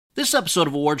This episode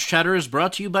of Awards Chatter is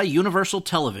brought to you by Universal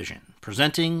Television,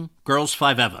 presenting Girls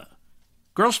 5 Eva.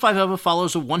 Girls 5 Eva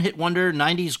follows a one-hit wonder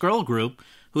 90s girl group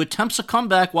who attempts a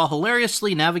comeback while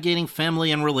hilariously navigating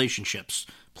family and relationships,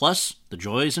 plus the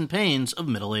joys and pains of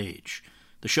middle age.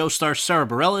 The show stars Sarah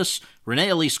Bareilles, Renee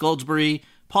Elise Goldsberry,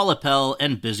 Paula Pell,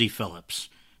 and Busy Phillips.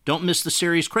 Don't miss the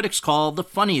series critics call the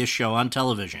funniest show on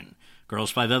television.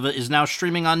 Girls 5 Eva is now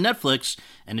streaming on Netflix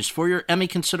and is for your Emmy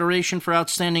consideration for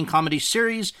Outstanding Comedy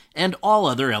Series and all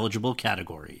other eligible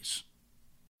categories.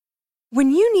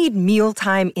 When you need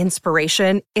mealtime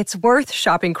inspiration, it's worth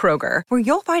shopping Kroger, where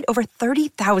you'll find over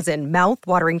 30,000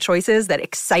 mouth-watering choices that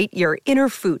excite your inner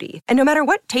foodie. And no matter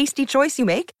what tasty choice you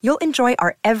make, you'll enjoy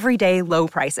our everyday low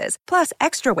prices, plus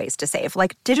extra ways to save,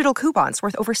 like digital coupons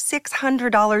worth over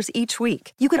 $600 each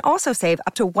week. You can also save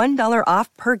up to $1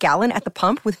 off per gallon at the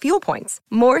pump with fuel points.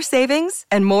 More savings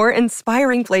and more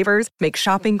inspiring flavors make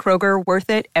shopping Kroger worth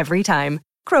it every time.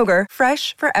 Kroger,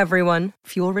 fresh for everyone.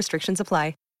 Fuel restrictions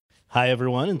apply. Hi,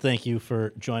 everyone, and thank you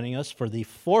for joining us for the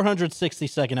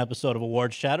 462nd episode of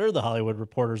Awards Chatter, the Hollywood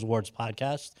Reporters Awards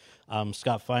podcast. I'm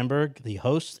Scott Feinberg, the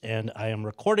host, and I am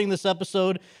recording this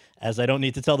episode, as I don't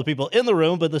need to tell the people in the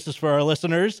room, but this is for our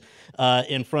listeners,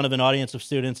 in front of an audience of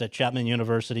students at Chapman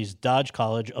University's Dodge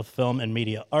College of Film and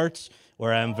Media Arts,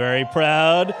 where I'm very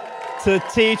proud to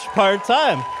teach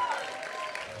part-time.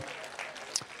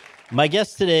 My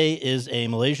guest today is a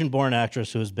Malaysian-born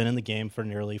actress who has been in the game for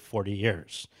nearly 40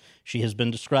 years. She has been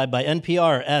described by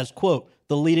NPR as, quote,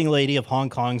 the leading lady of Hong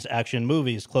Kong's action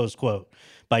movies, close quote.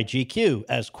 By GQ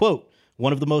as, quote,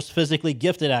 one of the most physically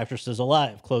gifted actresses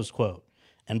alive, close quote.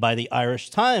 And by the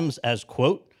Irish Times as,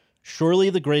 quote,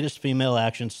 surely the greatest female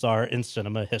action star in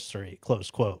cinema history, close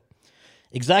quote.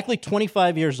 Exactly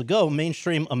 25 years ago,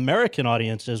 mainstream American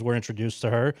audiences were introduced to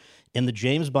her in the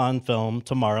James Bond film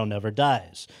Tomorrow Never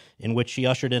Dies, in which she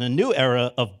ushered in a new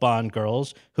era of Bond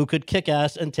girls who could kick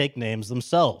ass and take names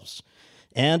themselves.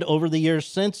 And over the years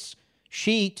since,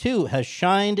 she, too, has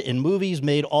shined in movies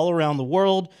made all around the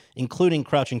world, including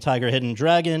Crouching Tiger, Hidden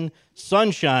Dragon,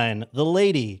 Sunshine, The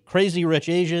Lady, Crazy Rich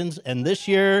Asians, and this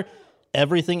year,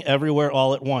 Everything Everywhere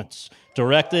All at Once,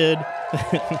 directed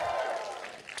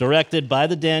by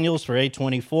the Daniels for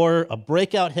A24, a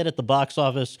breakout hit at the box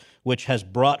office, which has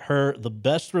brought her the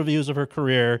best reviews of her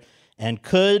career and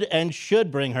could and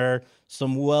should bring her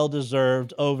some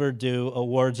well-deserved, overdue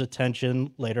awards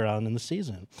attention later on in the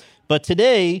season. But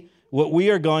today, what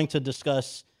we are going to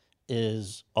discuss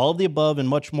is all of the above and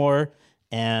much more,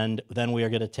 and then we are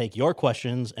going to take your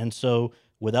questions. And so,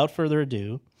 without further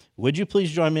ado, would you please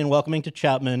join me in welcoming to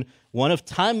Chapman one of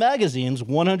Time Magazine's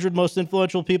 100 most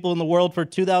influential people in the world for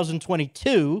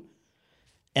 2022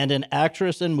 and an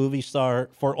actress and movie star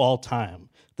for all time,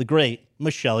 the great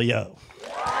Michelle Yeoh.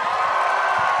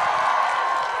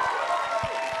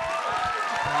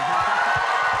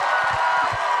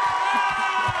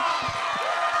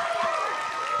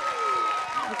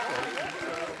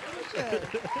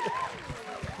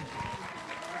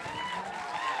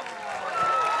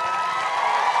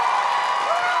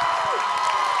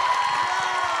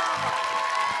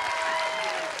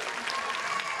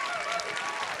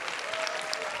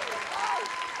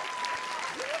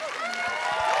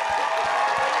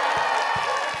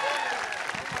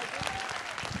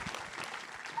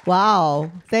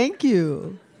 Wow, thank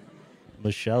you.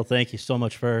 Michelle, thank you so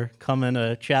much for coming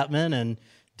to Chapman and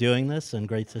doing this, and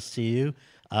great to see you.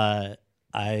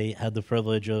 I had the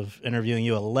privilege of interviewing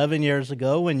you 11 years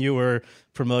ago when you were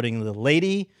promoting The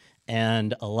Lady,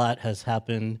 and a lot has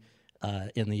happened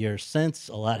in the years since.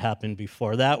 A lot happened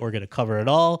before that. We're going to cover it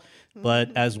all.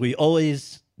 But as we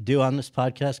always do on this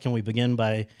podcast, can we begin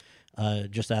by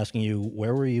just asking you,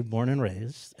 where were you born and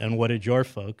raised, and what did your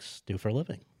folks do for a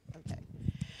living? Okay.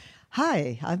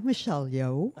 Hi, I'm Michelle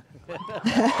Yeoh.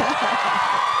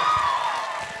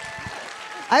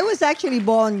 I was actually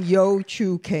born Yeoh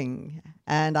Chu King,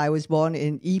 and I was born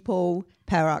in Ipoh,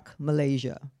 Perak,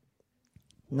 Malaysia.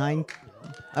 All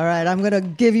right, I'm going to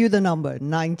give you the number,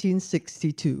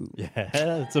 1962.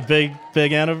 Yeah, it's a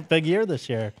big year this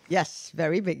year. Yes,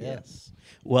 very big year. Yes.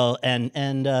 Well, and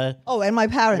and my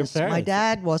parents. Your parents. My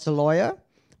dad was a lawyer.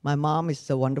 My mom is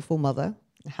a wonderful mother,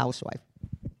 housewife.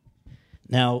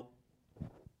 Now,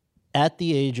 at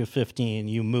the age of 15,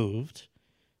 you moved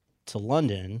to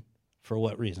London for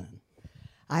what reason?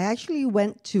 I actually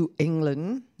went to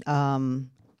England,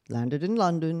 landed in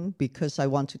London because I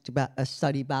wanted to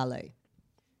study ballet.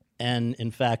 And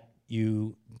in fact,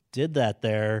 you did that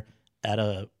there at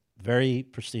a very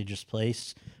prestigious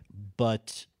place,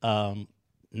 but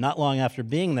not long after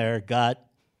being there, got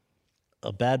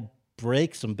a bad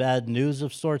break, some bad news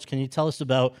of sorts. Can you tell us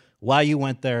about why you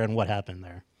went there and what happened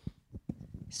there?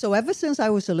 So ever since I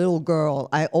was a little girl,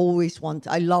 I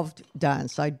loved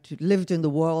dance. Lived in the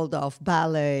world of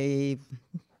ballet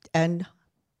and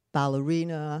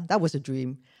ballerina. That was a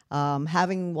dream.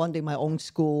 Having one day my own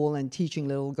school and teaching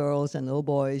little girls and little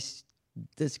boys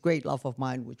this great love of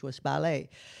mine, which was ballet.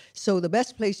 So the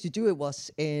best place to do it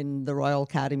was in the Royal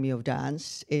Academy of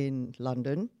Dance in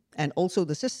London, and also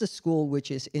the sister school,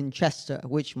 which is in Chester,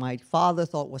 which my father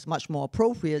thought was much more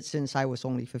appropriate since I was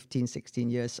only 15, 16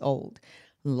 years old.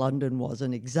 London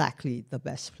wasn't exactly the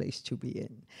best place to be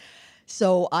in.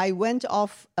 So I went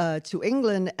off to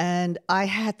England, and I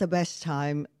had the best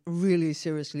time, really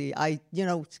seriously.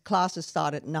 Classes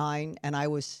start at 9, and I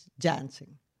was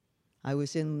dancing. I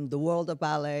was in the world of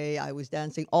ballet. I was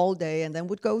dancing all day, and then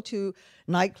would go to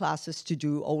night classes to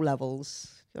do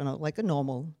O-levels, like a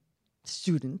normal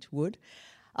student would.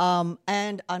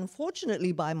 And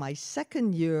unfortunately, by my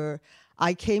second year,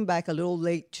 I came back a little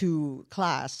late to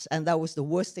class, and that was the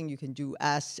worst thing you can do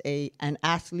as an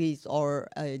athlete or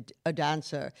a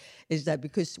dancer, is that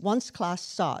because once class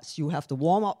starts, you have the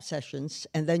warm-up sessions,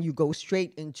 and then you go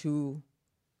straight into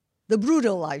the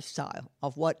brutal lifestyle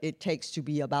of what it takes to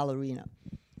be a ballerina.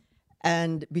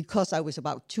 And because I was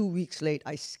about 2 weeks late,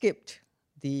 I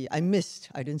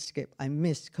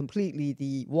missed completely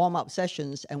the warm-up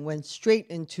sessions and went straight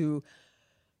into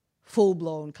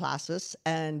full-blown classes.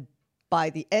 And by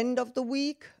the end of the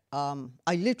week,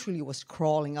 I literally was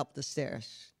crawling up the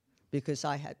stairs because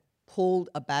I had pulled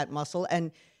a bad muscle.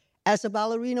 And as a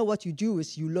ballerina, what you do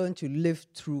is you learn to live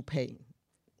through pain.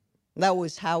 That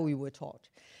was how we were taught.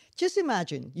 Just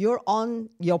imagine, you're on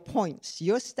your points,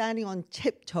 you're standing on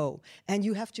tiptoe, and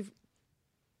you have to,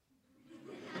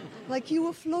 like you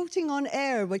were floating on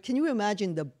air, but can you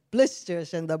imagine the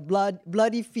blisters and the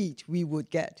bloody feet we would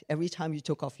get every time you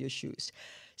took off your shoes?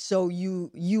 So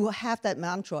you have that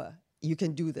mantra, you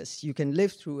can do this, you can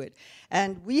live through it.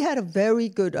 And we had a very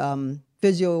good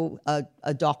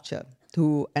a doctor,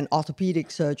 an orthopedic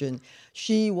surgeon.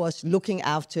 She was looking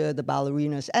after the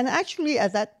ballerinas. And actually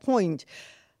at that point,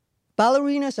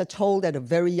 ballerinas are told at a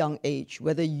very young age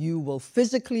whether you will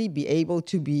physically be able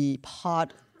to be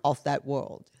part of that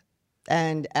world.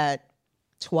 And at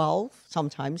 12,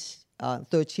 sometimes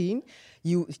 13,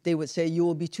 they would say you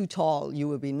will be too tall, you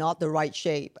will be not the right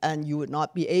shape, and you would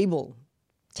not be able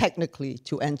technically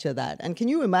to enter that. And can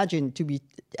you imagine to be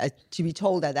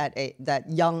told at that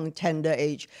young, tender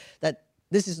age that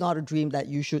this is not a dream that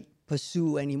you should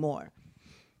pursue anymore?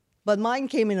 But mine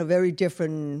came in a very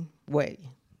different way.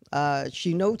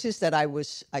 She noticed that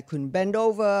I couldn't bend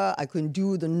over, I couldn't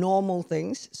do the normal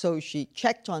things, so she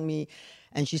checked on me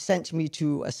and she sent me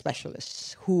to a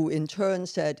specialist who in turn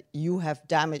said, you have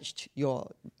damaged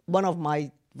one of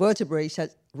my vertebrae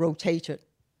has rotated,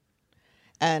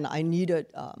 and I needed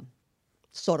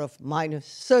sort of minor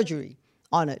surgery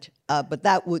on it. But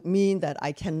that would mean that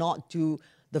I cannot do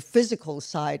the physical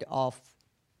side of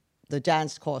the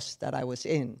dance course that I was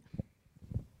in.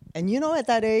 And at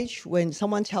that age, when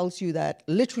someone tells you that,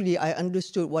 literally I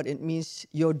understood what it means.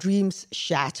 Your dreams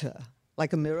shatter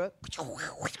like a mirror.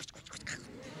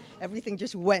 Everything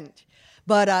just went.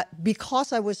 But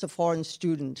because I was a foreign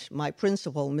student, my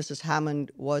principal, Mrs.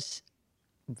 Hammond, was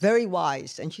very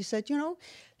wise. And she said,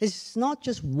 there's not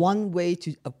just one way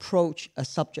to approach a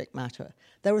subject matter.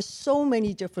 There are so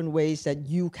many different ways that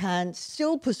you can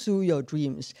still pursue your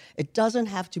dreams. It doesn't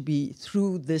have to be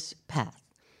through this path.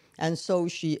 And so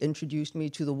she introduced me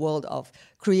to the world of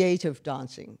creative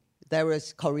dancing. There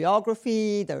is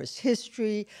choreography, there is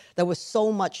history, there was so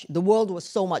much, the world was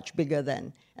so much bigger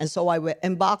then. And so I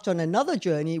embarked on another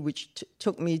journey which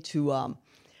took me to,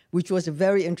 which was a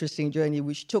very interesting journey,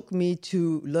 which took me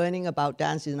to learning about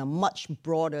dance in a much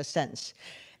broader sense.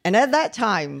 And at that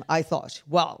time, I thought,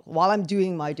 well, while I'm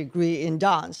doing my degree in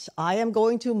dance, I am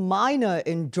going to minor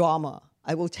in drama.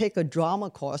 I will take a drama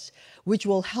course, which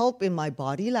will help in my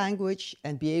body language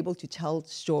and be able to tell the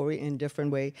story in a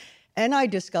different way. And I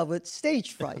discovered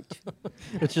stage fright.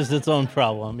 Which is its own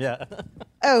problem, yeah.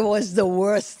 It was the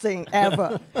worst thing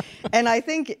ever. And I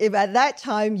think if at that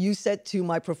time you said to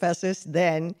my professors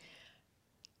then,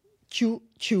 Chu,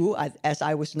 as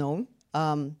I was known,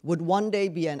 would one day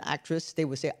be an actress, they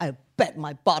would say, I bet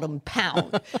my bottom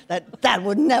pound that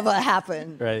would never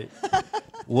happen. Right.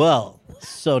 Well,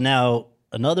 so now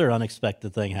another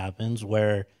unexpected thing happens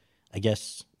where I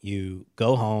guess you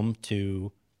go home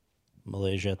to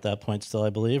Malaysia at that point still, I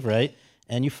believe, right?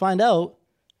 And you find out,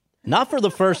 not for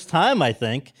the first time, I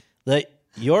think, that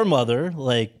your mother,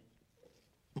 like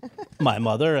my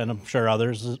mother, and I'm sure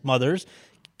others' mothers,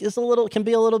 can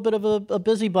be a little bit of a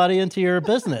busybody into your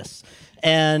business.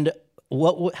 And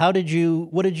what did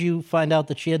you find out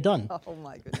that she had done? Oh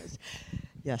my goodness.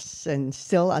 Yes, and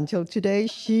still until today,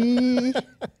 she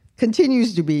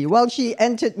continues to be. Well, she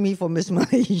entered me for Miss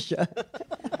Malaysia.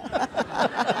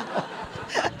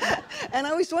 And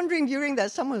I was wondering during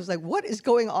that, someone was like, what is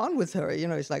going on with her? You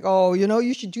know, it's like, oh, you know,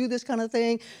 you should do this kind of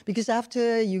thing because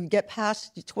after you get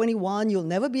past 21, you'll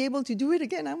never be able to do it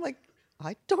again. I'm like,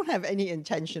 I don't have any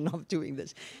intention of doing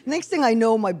this. Next thing I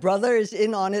know, my brother is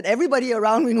in on it. Everybody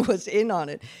around me was in on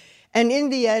it. And in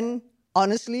the end,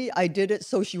 honestly, I did it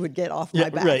so she would get off my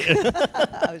back. Right.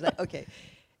 I was like, okay,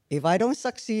 if I don't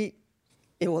succeed,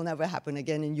 it will never happen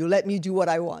again, and you let me do what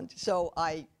I want. So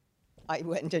I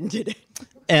went and did it.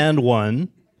 And won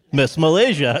Miss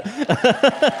Malaysia.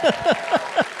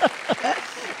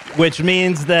 Which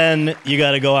means then you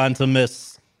got to go on to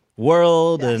Miss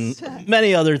World Yes. and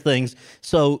many other things.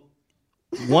 So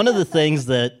one of the things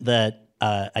that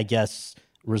I guess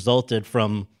resulted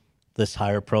from this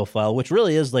higher profile, which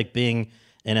really is like being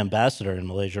an ambassador in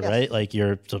Malaysia, Yes. right? Like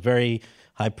it's a very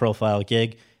high profile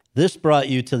gig. This brought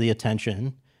you to the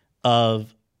attention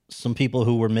of some people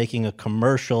who were making a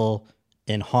commercial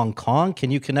in Hong Kong.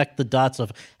 Can you connect the dots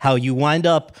of how you wind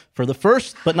up for the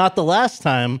first, but not the last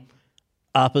time,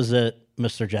 opposite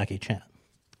Mr. Jackie Chan?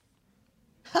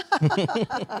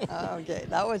 Okay,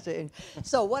 that was it.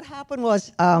 So what happened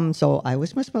was, so I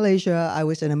was Miss Malaysia. I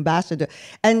was an ambassador,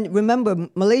 and remember,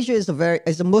 Malaysia is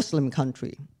a Muslim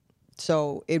country,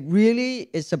 so it really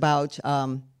is about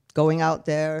going out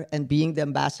there and being the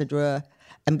ambassador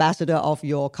of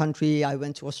your country. I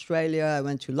went to Australia. I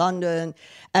went to London,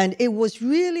 and it was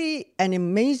really an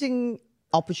amazing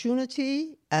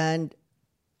opportunity and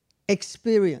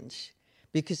experience,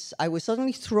 because I was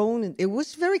suddenly thrown in. It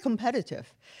was very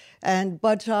competitive.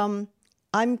 But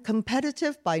I'm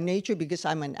competitive by nature because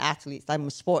I'm an athlete. I'm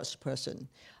a sports person.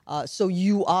 So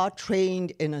you are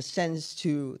trained in a sense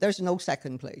there's no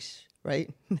second place, right?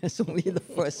 There's only the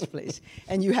first place.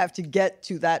 And you have to get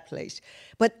to that place.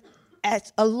 But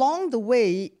along the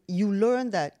way, you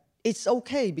learn that it's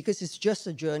okay because it's just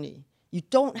a journey. You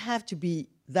don't have to be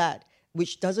that,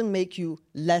 which doesn't make you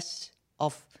less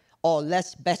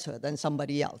better than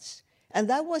somebody else.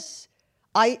 And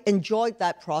I enjoyed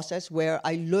that process where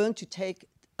I learned to take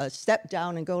a step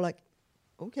down and go like,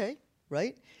 okay,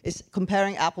 right? It's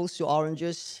comparing apples to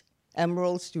oranges,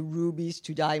 emeralds to rubies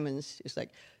to diamonds. It's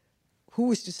like,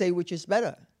 who is to say which is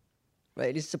better,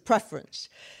 right? It's a preference.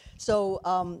 So,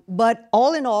 but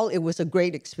all in all, it was a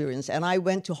great experience. And I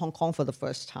went to Hong Kong for the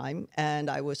first time, and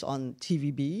I was on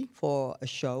TVB for a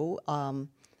show. But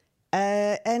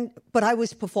I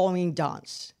was performing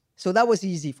dance, so that was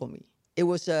easy for me. It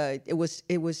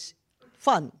was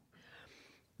fun.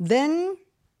 Then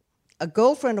a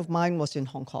girlfriend of mine was in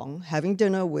Hong Kong having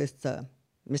dinner with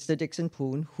Mr. Dixon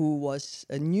Poon, who was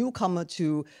a newcomer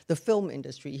to the film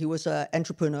industry. He was an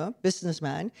entrepreneur,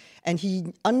 businessman, and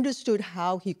he understood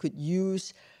how he could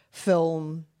use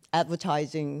film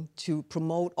advertising to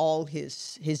promote all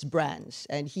his brands.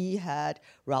 And he had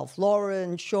Ralph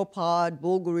Lauren, Chopard,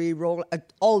 Bulgari,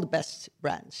 all the best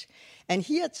brands. And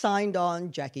he had signed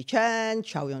on Jackie Chan,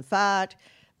 Chow Yun-fat,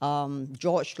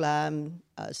 George Lam,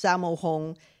 Sammo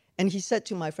Hung. And he said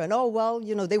to my friend, oh, well,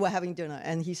 you know, they were having dinner.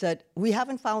 And he said, we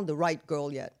haven't found the right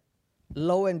girl yet.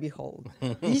 Lo and behold,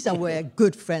 these are where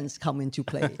good friends come into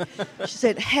play. She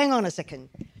said, hang on a second.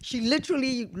 She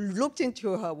literally looked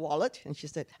into her wallet and she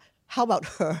said, how about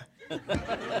her?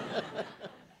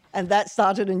 And that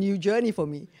started a new journey for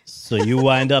me. So you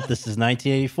wind up, this is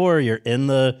 1984, you're in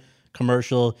the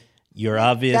commercial, you're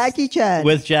obvious. Jackie Chan.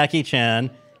 With Jackie Chan.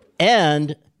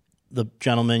 And the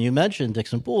gentleman you mentioned,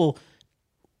 Dixon Poon,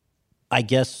 I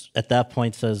guess at that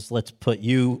point says, let's put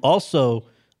you also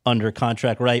under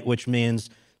contract, right? Which means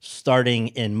starting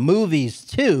in movies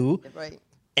too. Right.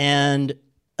 And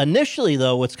initially,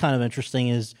 though, what's kind of interesting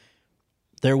is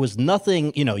there was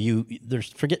nothing, you know,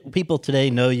 people today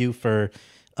know you for,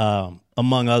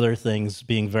 among other things,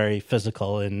 being very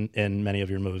physical in many of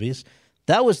your movies.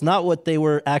 That was not what they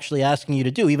were actually asking you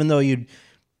to do, even though you'd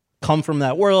come from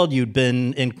that world, you'd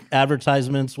been in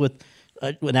advertisements with,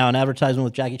 now an advertisement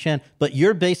with Jackie Chan, but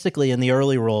you're basically in the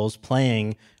early roles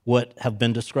playing what have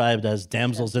been described as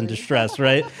damsels in distress,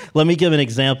 right? Let me give an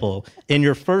example. In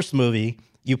your first movie,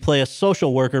 you play a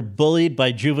social worker bullied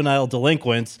by juvenile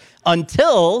delinquents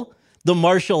until the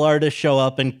martial artists show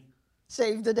up and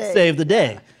Save the day. save the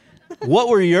day. What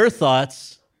were your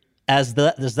thoughts as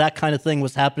that kind of thing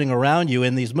was happening around you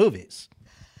in these movies?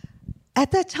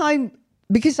 At that time,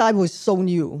 because I was so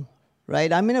new,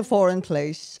 right? I'm in a foreign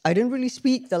place. I didn't really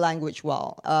speak the language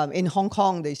well. In Hong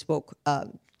Kong, they spoke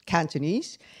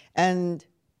Cantonese. And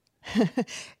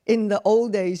in the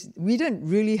old days, we didn't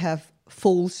really have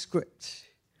full scripts.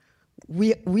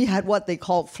 we had what they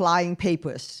called flying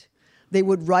papers. They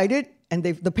would write it, and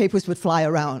the papers would fly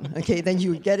around. Okay, then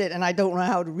you would get it, and I don't know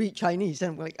how to read Chinese,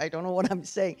 and I'm like, I don't know what I'm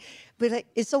saying. But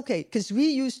it's okay, because we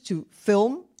used to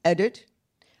film, edit.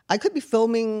 I could be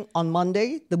filming on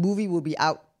Monday, the movie will be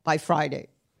out by Friday.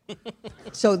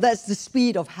 So that's the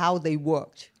speed of how they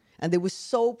worked. And they were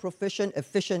so proficient,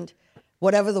 efficient,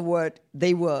 whatever the word,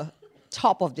 they were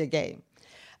top of their game.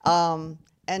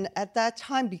 And at that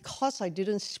time, because I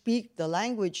didn't speak the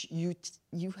language,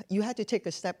 you had to take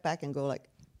a step back and go like,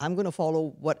 I'm going to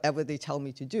follow whatever they tell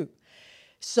me to do.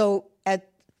 So at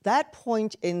that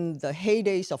point in the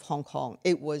heydays of Hong Kong,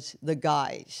 it was the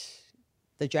guys,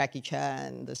 the Jackie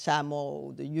Chan, the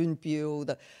Sammo, the Yuen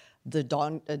Biao,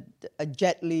 the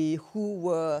Jet Li, who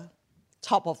were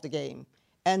top of the game.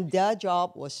 And their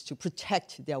job was to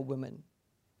protect their women.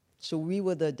 So we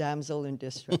were the damsel in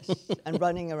distress and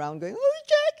running around going, oh,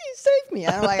 Jackie, save me.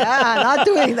 And I'm like, not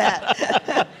doing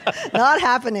that. Not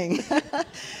happening.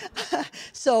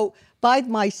 So by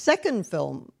my second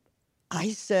film, I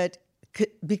said,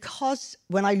 because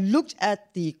when I looked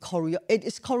at the it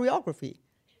is choreography.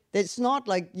 It's not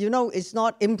like, it's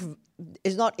not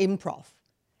improv.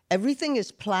 Everything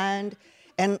is planned.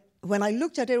 And when I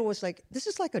looked at it, it was like, this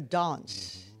is like a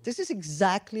dance. Mm-hmm. This is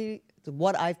exactly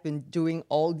what I've been doing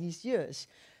all these years.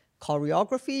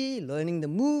 Choreography, learning the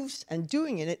moves, and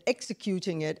doing it,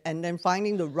 executing it, and then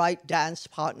finding the right dance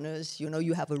partners.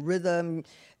 You have a rhythm,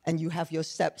 and you have your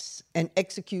steps, and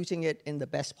executing it in the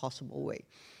best possible way.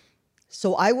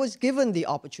 So I was given the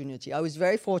opportunity. I was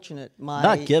very fortunate.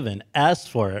 Not given, asked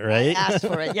for it, right? I asked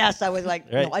for it, yes. I was like,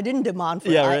 right. No, I didn't demand for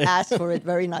it. Right. I asked for it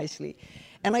very nicely.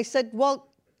 And I said, well,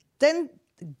 then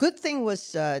the good thing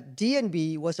was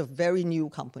D&B was a very new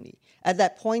company. At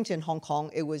that point in Hong Kong,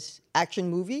 it was action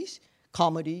movies,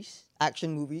 comedies,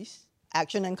 action movies,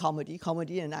 action and comedy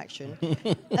and action,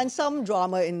 and some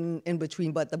drama in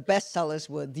between, but the best sellers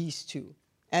were these two.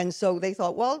 And so they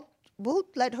thought, well, we'll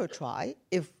let her try.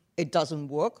 If it doesn't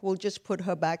work, we'll just put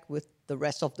her back with the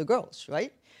rest of the girls,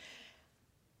 right?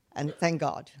 And thank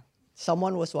God,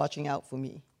 someone was watching out for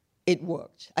me. It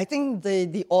worked. I think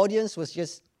the audience was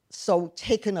just so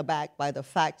taken aback by the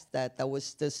fact that there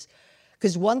was this,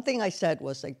 because one thing I said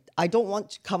was like, I don't want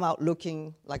to come out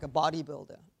looking like a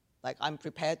bodybuilder, like I'm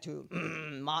prepared to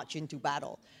march into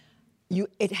battle.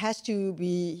 It has to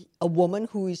be a woman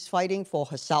who is fighting for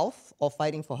herself, or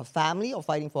fighting for her family, or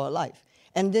fighting for her life.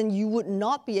 And then you would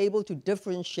not be able to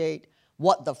differentiate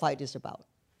what the fight is about.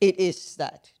 It is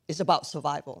that. It's about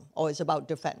survival, or it's about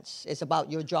defense. It's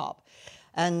about your job.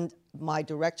 And my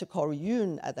director, Corey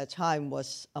Yuen, at that time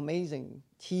was amazing.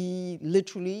 He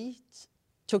literally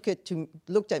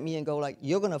looked at me and go like,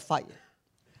 you're going to fight.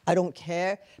 I don't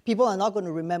care. People are not going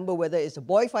to remember whether it's a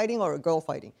boy fighting or a girl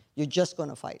fighting. You're just going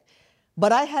to fight.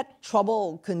 But I had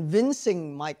trouble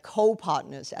convincing my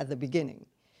co-partners at the beginning,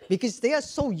 because they are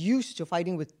so used to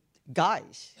fighting with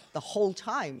guys the whole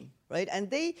time, right?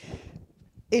 And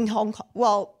in Hong Kong,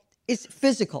 well, it's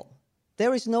physical.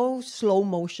 There is no slow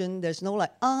motion. There's no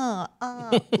like,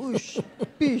 whoosh,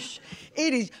 bish.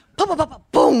 It is,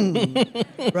 boom,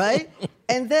 right?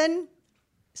 And then,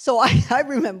 so I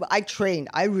remember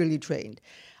I really trained.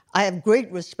 I have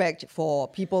great respect for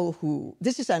people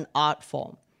this is an art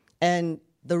form. And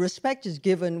the respect is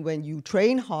given when you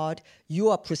train hard, you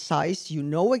are precise, you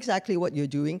know exactly what you're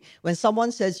doing. When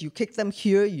someone says you kick them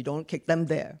here, you don't kick them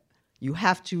there. You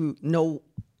have to know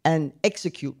and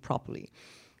execute properly.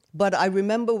 But I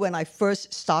remember when I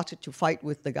first started to fight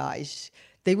with the guys,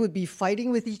 they would be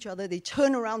fighting with each other, they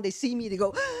turn around, they see me, they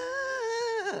go,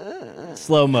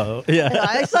 slow-mo,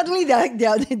 yeah. And suddenly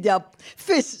their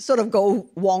fists sort of go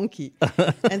wonky.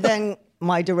 And then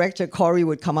my director, Corey,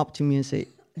 would come up to me and say,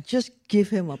 just give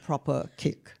him a proper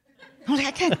kick. I'm like,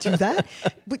 I can't do that.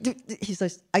 But he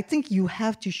says, I think you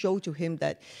have to show to him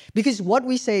that, because what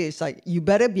we say is like, you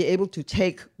better be able to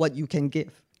take what you can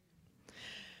give.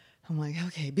 I'm like,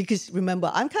 okay, because remember,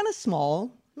 I'm kind of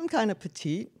small, I'm kind of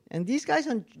petite, and these guys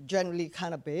are generally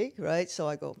kind of big, right? So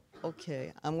I go,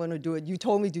 okay, I'm going to do it. You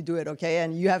told me to do it, okay?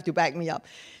 And you have to back me up.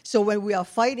 So when we are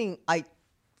fighting, I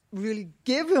really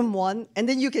give him one, and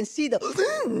then you can see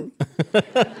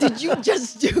did you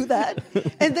just do that?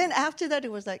 And then after that,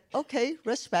 it was like, okay,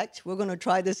 respect, we're going to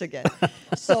try this again.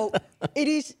 So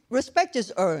respect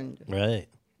is earned. Right.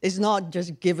 It's not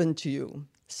just given to you.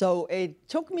 So it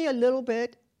took me a little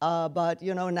bit, but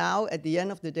now at the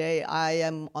end of the day, I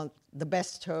am on the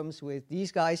best terms with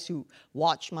these guys who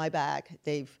watch my back.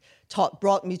 They've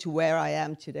brought me to where I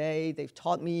am today. They've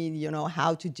taught me,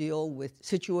 how to deal with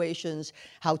situations,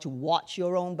 how to watch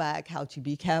your own back, how to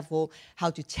be careful, how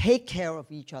to take care of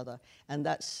each other. And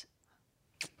that's...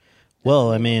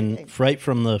 Well, I mean, right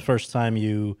from the first time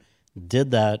you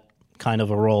did that kind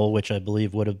of a role, which I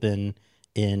believe would have been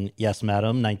in Yes,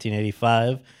 Madam,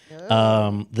 1985.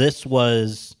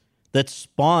 That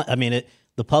spawned. I mean,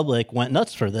 the public went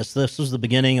nuts for this. This was the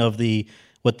beginning of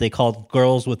what they called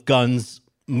girls with guns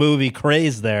movie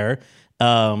craze there.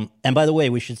 And by the way,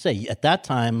 we should say at that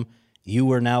time you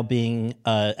were now being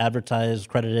advertised,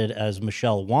 credited as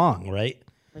Michelle Wong, right?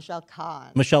 Michelle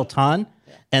Khan. Michelle Tan,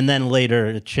 and then later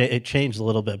it changed a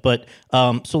little bit. But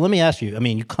so let me ask you. I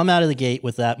mean, you come out of the gate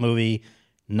with that movie,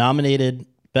 nominated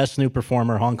Best New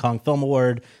Performer, Hong Kong Film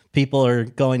Award. People are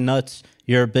going nuts.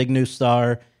 You're a big new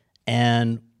star,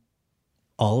 and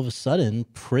all of a sudden,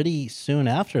 pretty soon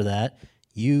after that,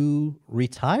 you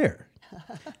retire.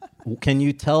 Can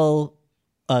you tell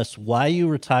us why you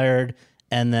retired,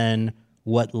 and then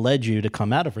what led you to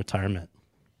come out of retirement?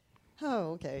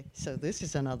 Oh, okay. So this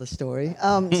is another story.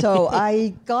 So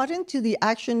I got into the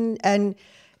action, and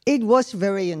it was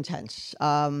very intense.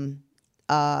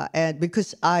 And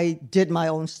because I did my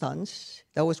own stunts,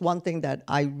 that was one thing that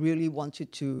I really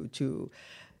wanted to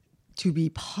be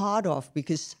part of,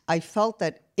 because I felt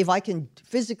that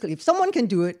if someone can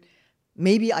do it,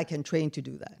 maybe I can train to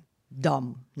do that.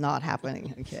 Dumb, not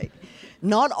happening, okay?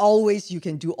 Not always you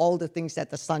can do all the things that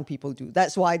the stunt people do.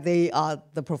 That's why they are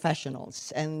the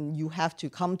professionals, and you have to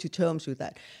come to terms with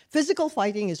that. Physical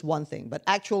fighting is one thing, but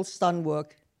actual stunt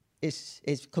work is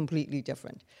completely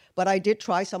different. But I did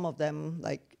try some of them,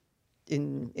 like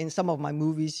in some of my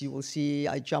movies, you will see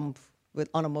I jump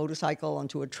on a motorcycle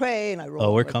onto a train. I roll.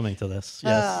 Oh, we're coming to this,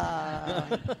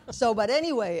 yes. But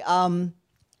anyway,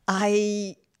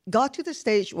 I got to the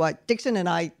stage where Dixon and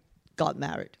I got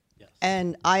married. Yes.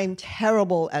 And I'm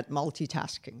terrible at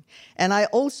multitasking. And I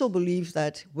also believe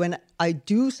that when I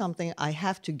do something, I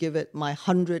have to give it my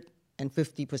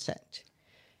 150%.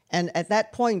 And at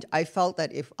that point, I felt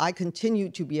that if I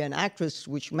continued to be an actress,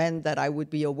 which meant that I would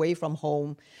be away from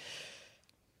home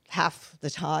half the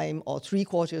time or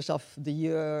 3/4 of the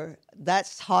year,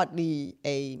 that's hardly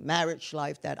a marriage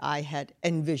life that I had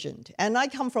envisioned. And I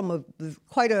come from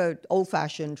quite an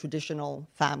old-fashioned, traditional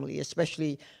family,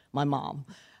 especially my mom.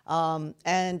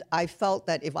 And I felt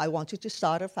that if I wanted to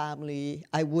start a family,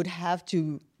 I would have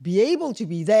to be able to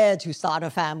be there to start a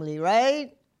family,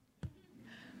 right?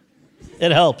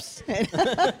 It helps.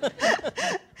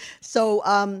 So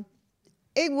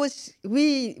it was,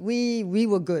 we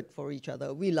were good for each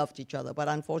other. We loved each other. But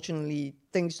unfortunately,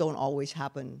 things don't always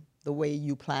happen the way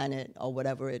you plan it or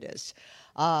whatever it is.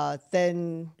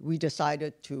 Then we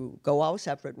decided to go our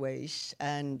separate ways.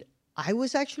 And I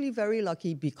was actually very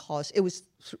lucky because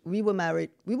we were married.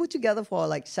 We were together for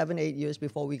like 7-8 years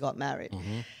before we got married.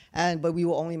 Mm-hmm. But we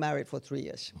were only married for 3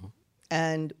 years. Mm-hmm.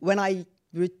 And when I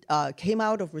came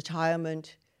out of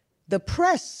retirement, the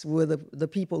press were the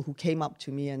people who came up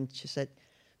to me and she said,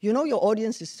 you know, your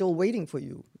audience is still waiting for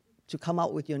you to come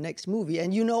out with your next movie.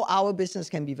 And you know our business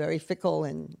can be very fickle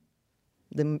and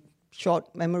the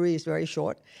short memory is very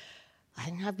short. I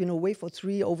have been away for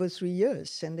over 3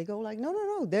 years. And they go like,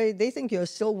 no. They think you're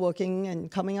still working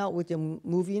and coming out with your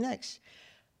movie next.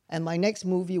 And my next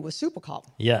movie was Super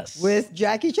Cop. Yes. With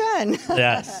Jackie Chan.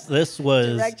 Yes. This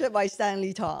was... directed by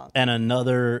Stanley Tong. And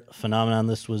another phenomenon,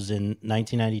 this was in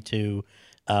 1992.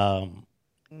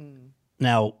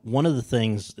 Now, one of the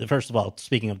things, first of all,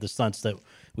 speaking of the stunts that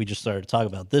we just started to talk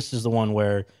about, this is the one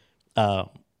where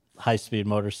high-speed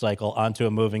motorcycle onto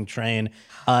a moving train.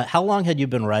 How long had you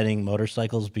been riding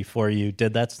motorcycles before you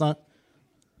did that stunt?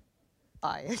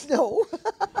 No.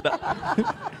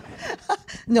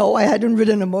 No, I hadn't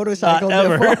ridden a motorcycle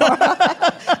before.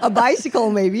 A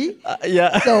bicycle, maybe.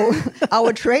 Yeah. So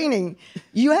our training,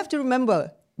 you have to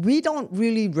remember, we don't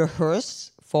really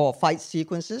rehearse for fight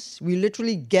sequences. We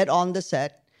literally get on the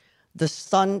set.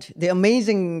 The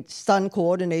amazing stunt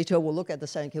coordinator will look at the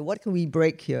set and say, what can we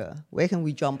break here? Where can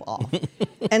we jump off?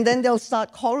 And then they'll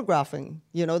start choreographing,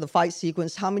 the fight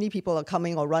sequence, how many people are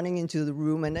coming or running into the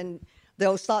room, and then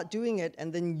they'll start doing it,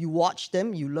 and then you watch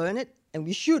them, you learn it, and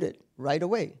we shoot it right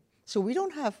away. So we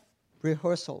don't have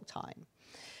rehearsal time.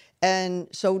 And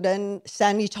so then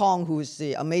Stanley Tong, who is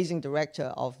the amazing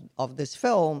director of this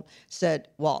film, said,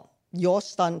 well, your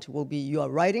stunt will be you are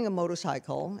riding a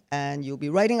motorcycle and you'll be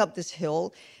riding up this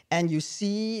hill and you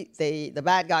see the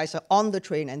bad guys are on the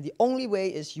train and the only way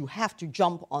is you have to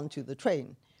jump onto the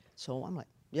train. So I'm like,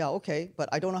 yeah, okay, but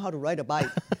I don't know how to ride a bike.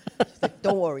 She's like,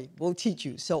 don't worry, we'll teach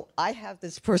you. So I have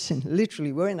this person,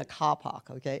 literally, we're in a car park,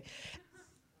 okay?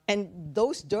 And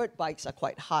those dirt bikes are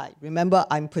quite high. Remember,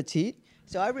 I'm petite.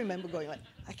 So I remember going like,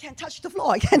 I can't touch the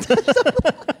floor, I can't touch the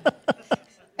floor.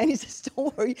 And he says,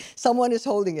 don't worry, someone is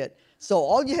holding it. So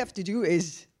all you have to do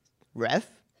is rev,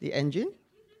 the engine.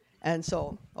 And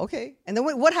so, okay. And then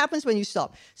what happens when you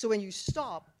stop? So when you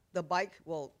stop, the bike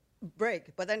will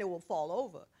brake, but then it will fall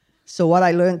over. So what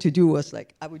I learned to do was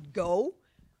like, I would go.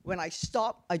 When I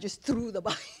stopped, I just threw the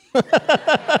bike.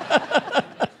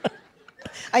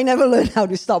 I never learned how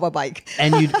to stop a bike.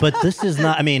 But this is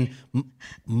not, I mean,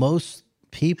 most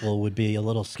people would be a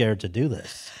little scared to do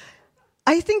this.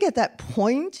 I think at that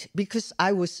point, because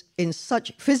I was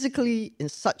physically in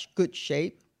such good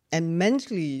shape and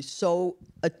mentally so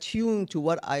attuned to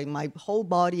what my whole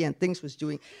body and things was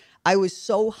doing, I was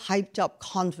so hyped up,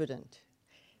 confident.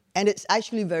 And it's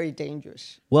actually very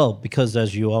dangerous. Well, because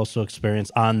as you also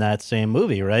experienced on that same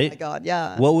movie, right? Oh my God,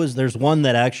 yeah. There's one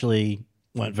that actually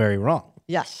went very wrong.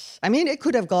 Yes. I mean, it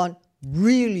could have gone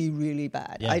really, really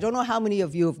bad. Yeah. I don't know how many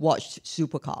of you have watched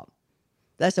Super Cop.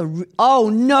 That's oh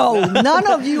no, none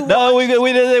of you. No,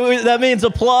 that means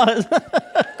applause.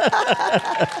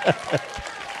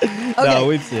 Okay. No,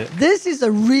 we've seen it. This is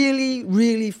a really,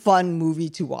 really fun movie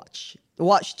to watch.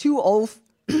 Watch two old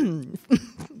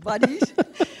buddies.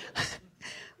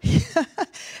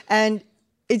 And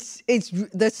it's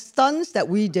the stunts that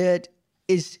we did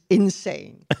is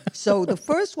insane. So the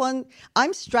first one,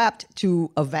 I'm strapped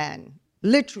to a van,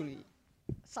 literally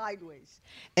sideways.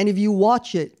 And if you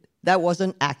watch it, that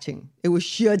wasn't acting. It was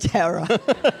sheer terror.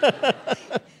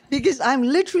 Because I'm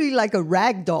literally like a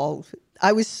rag doll.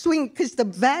 I was swinging, because the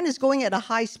van is going at a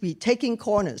high speed, taking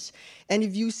corners. And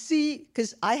if you see,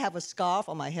 because I have a scarf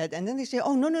on my head, and then they say,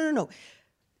 oh, no.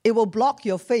 It will block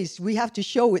your face. We have to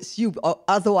show it's you, or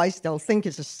otherwise they'll think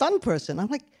it's a stunt person. I'm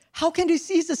like, how can they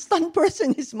see it's a stunt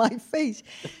person? It's my face.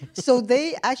 So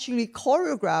they actually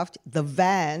choreographed the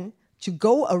van to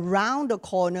go around a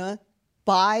corner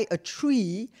by a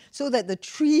tree so that the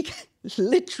tree can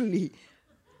literally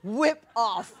whip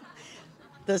off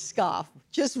the scarf.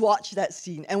 Just watch that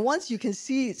scene. And once you can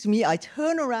see it's me, I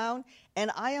turn around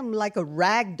and I am like a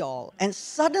rag doll. And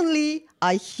suddenly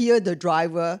I hear the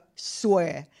driver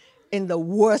swear in the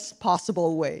worst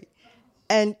possible way.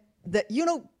 And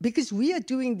because we are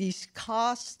doing these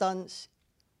car stunts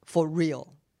for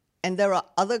real. And there are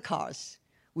other cars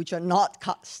which are not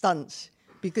stunts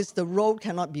because the road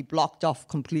cannot be blocked off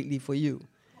completely for you.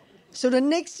 So the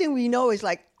next thing we know is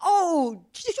like, oh,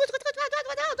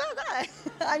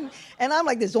 and I'm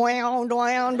like this, doing,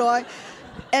 doing.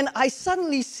 And I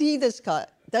suddenly see this car.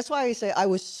 That's why I say I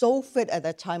was so fit at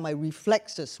that time. My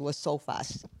reflexes were so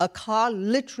fast. A car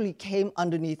literally came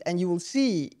underneath, and you will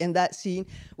see in that scene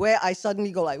where I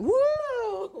suddenly go like,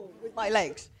 woo, with my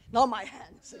legs, not my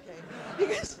hands, okay?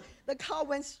 Because the car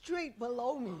went straight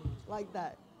below me like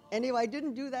that. And if I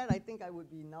didn't do that, I think I would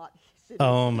be not sitting.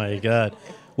 Oh my God!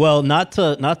 Well, not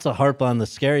to harp on the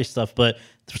scary stuff, but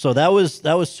so that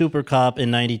was Super Cop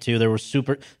in '92. There was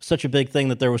such a big thing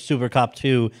that there was Super Cop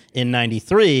 2 in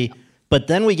 '93. But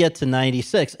then we get to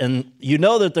 '96, and you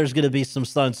know that there's going to be some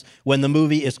stunts when the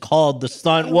movie is called The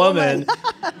Stunt Woman.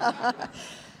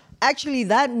 Actually,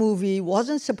 that movie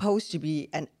wasn't supposed to be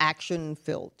an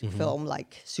action-filled film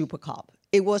like Super Cop.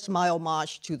 It was my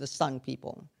homage to the stunt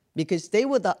people. Because they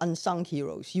were the unsung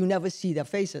heroes. You never see their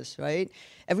faces, right?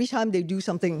 Every time they do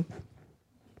something,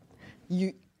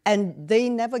 and they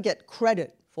never get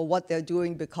credit for what they're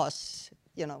doing because,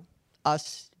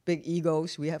 us big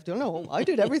egos, we have to know, I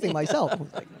did everything myself.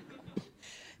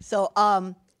 So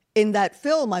in that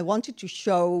film, I wanted to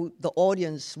show the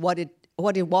audience what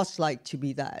it was like to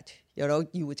be that.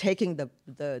 You were taking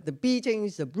the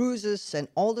beatings, the bruises, and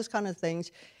all those kind of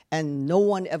things, and no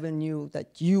one ever knew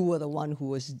that you were the one who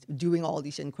was doing all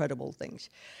these incredible things.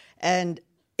 And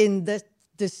in the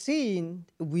scene,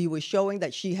 we were showing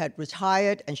that she had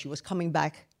retired and she was coming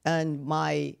back. And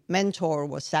my mentor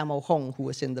was Sammo Hung, who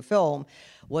was in the film,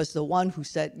 was the one who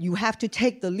said, you have to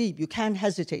take the leap. You can't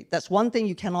hesitate. That's one thing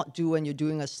you cannot do when you're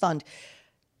doing a stunt.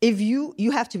 If you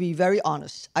have to be very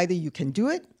honest. Either you can do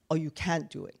it or you can't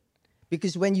do it.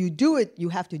 Because when you do it, you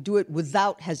have to do it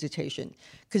without hesitation.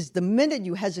 Because the minute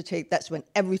you hesitate, that's when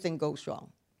everything goes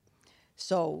wrong.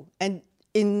 So, and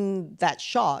in that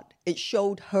shot, it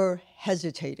showed her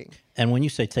hesitating. And when you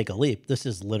say take a leap, this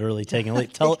is literally taking a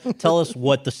leap. Tell us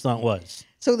what the stunt was.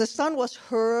 So the stunt was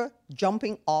her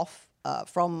jumping off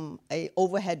from an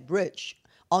overhead bridge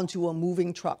onto a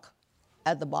moving truck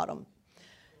at the bottom.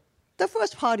 The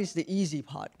first part is the easy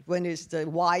part, when it's the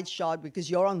wide shot, because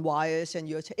you're on wires and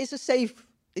it's a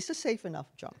safe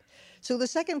enough jump. So the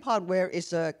second part where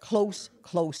it's a close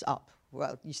up,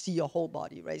 well, you see your whole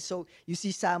body, right? So you see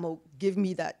Sammo give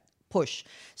me that push.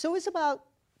 So it's about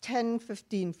 10,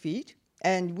 15 feet,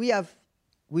 and we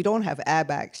don't have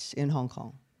airbags in Hong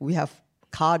Kong. We have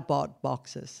cardboard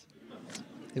boxes.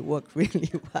 It worked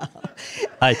really well.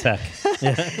 High tech.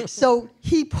 So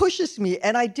he pushes me,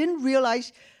 and I didn't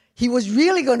realize he was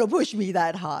really going to push me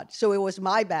that hard. So it was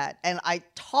my bad, and I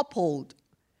toppled.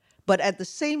 But at the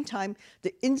same time,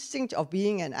 the instinct of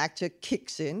being an actor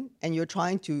kicks in, and you're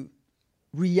trying to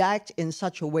react in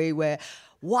such a way where,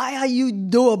 why are you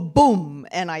doing boom?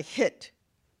 And I hit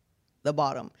the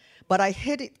bottom. But I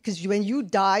hit it because when you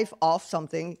dive off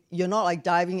something, you're not like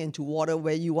diving into water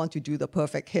where you want to do the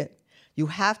perfect hit. You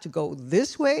have to go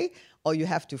this way or you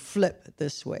have to flip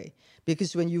this way.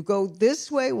 Because when you go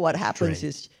this way, what happens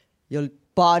is your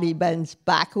body bends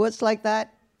backwards like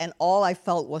that, and all I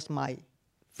felt was my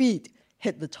feet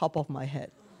hit the top of my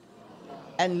head.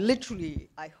 And literally,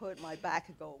 I heard my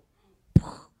back go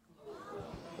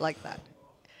like that.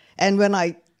 And when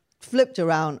I flipped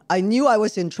around, I knew I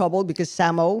was in trouble because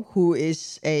Samo, who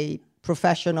is a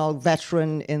professional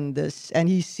veteran in this, and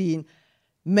he's seen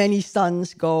many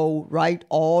stunts go right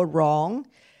or wrong.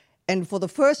 And for the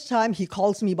first time, he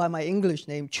calls me by my English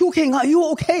name, Chu King, are you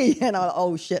okay? And I'm like,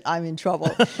 oh shit, I'm in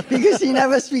trouble because he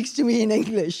never speaks to me in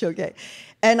English, okay?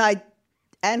 And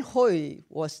Anne Hui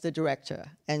was the director,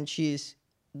 and she's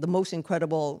the most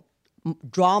incredible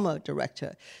drama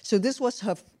director. So this was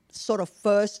her sort of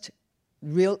first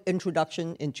real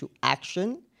introduction into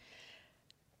action.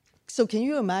 So can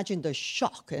you imagine the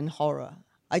shock and horror?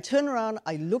 I turned around,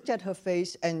 I looked at her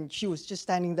face, and she was just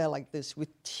standing there like this with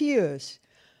tears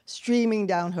streaming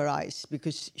down her eyes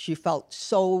because she felt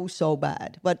so, so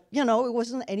bad. But, you know, it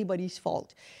wasn't anybody's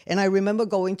fault. And I remember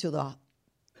going to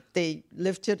they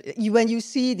lifted, when you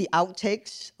see the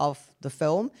outtakes of the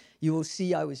film, you will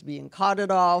see I was being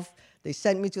carted off. They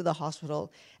sent me to the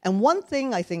hospital. And one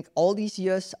thing I think all these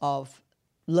years of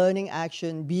learning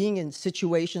action, being in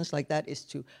situations like that, is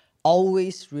to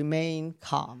always remain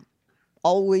calm.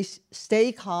 Always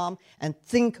stay calm and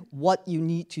think what you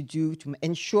need to do to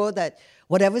ensure that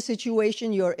whatever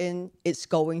situation you're in, it's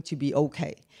going to be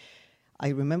okay. I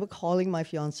remember calling my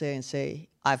fiance and say,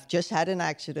 I've just had an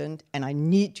accident and I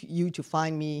need you to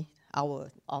find me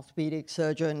our orthopedic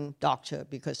surgeon doctor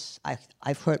because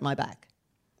I've hurt my back.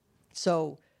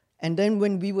 So, and then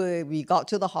when we got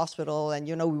to the hospital and,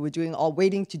 you know, we were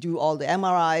waiting to do all the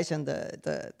MRIs and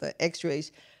the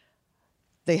x-rays,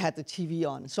 they had the TV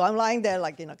on. So I'm lying there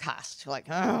like in a cast, like,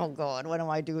 oh God, what am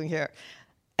I doing here?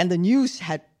 And the news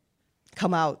had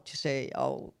come out to say,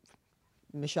 oh,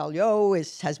 Michelle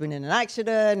Yeoh has been in an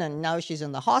accident and now she's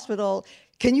in the hospital.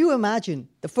 Can you imagine?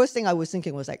 The first thing I was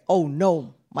thinking was like, oh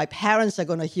no, my parents are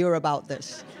gonna hear about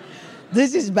this.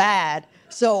 This is bad.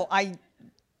 So I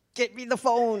get me the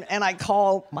phone and I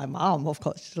call my mom, of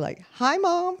course. She's like, hi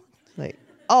mom. Like,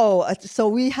 oh, so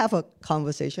we have a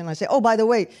conversation. I say, oh, by the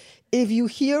way, if you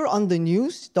hear on the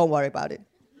news, don't worry about it.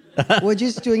 We're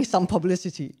just doing some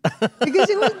publicity. Because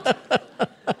it was...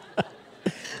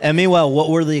 And meanwhile, what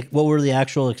was the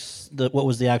actual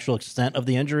extent of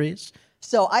the injuries?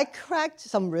 So I cracked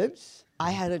some ribs.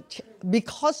 I had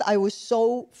because I was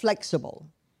so flexible,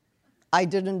 I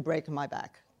didn't break my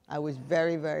back. I was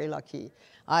very, very lucky.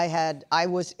 I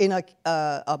was in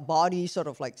a body sort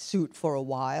of like suit for a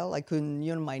while. I couldn't,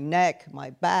 you know, my neck,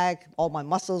 my back, all my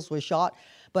muscles were shot,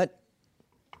 but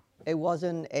it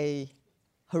wasn't a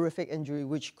horrific injury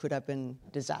which could have been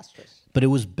disastrous. But it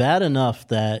was bad enough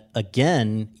that,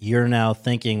 again, you're now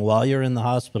thinking while you're in the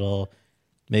hospital,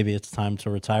 maybe it's time to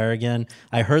retire again.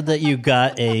 I heard that you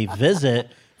got a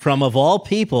visit from, of all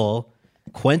people,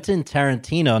 Quentin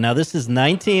Tarantino. Now, this is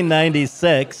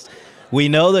 1996. We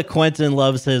know that Quentin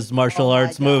loves his martial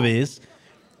arts movies.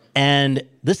 And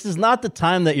this is not the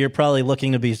time that you're probably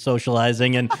looking to be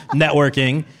socializing and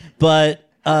networking. But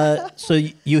so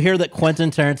you hear that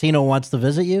Quentin Tarantino wants to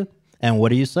visit you? And what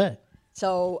do you say?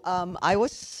 So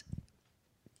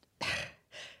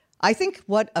I think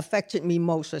what affected me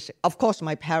most was, of course,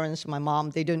 my parents, my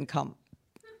mom, they didn't come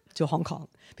to Hong Kong.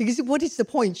 Because what is the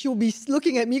point? She'll be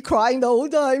looking at me crying the whole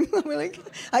time. I'm like,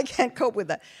 I can't cope with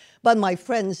that. But my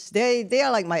friends, they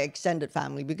are like my extended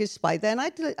family because by then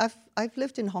I've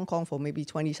lived in Hong Kong for maybe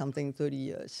 20-something, 30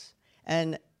 years.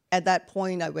 And at that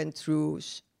point, I went through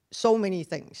so many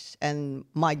things. And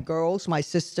my girls, my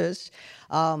sisters,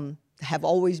 have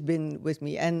always been with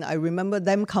me. And I remember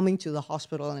them coming to the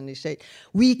hospital and they said,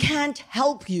 we can't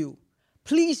help you.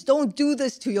 Please don't do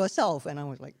this to yourself. And I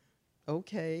was like,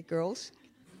 okay, girls.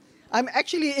 I'm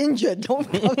actually injured. Don't.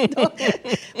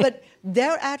 But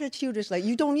their attitude is like,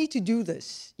 you don't need to do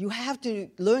this. You have to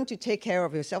learn to take care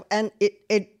of yourself. And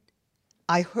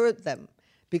I hurt them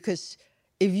because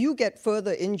if you get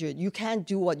further injured, you can't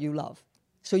do what you love.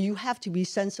 So you have to be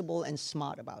sensible and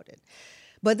smart about it.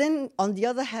 But then on the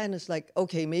other hand, it's like,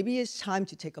 okay, maybe it's time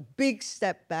to take a big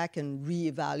step back and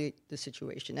reevaluate the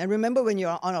situation. And remember, when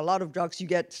you're on a lot of drugs, you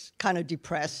get kind of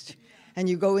depressed and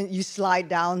you go in, you slide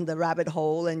down the rabbit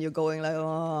hole and you're going like,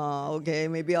 oh, okay,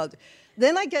 maybe I'll.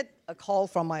 Then I get a call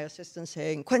from my assistant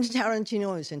saying, Quentin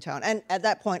Tarantino is in town. And at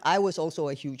that point, I was also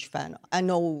a huge fan. I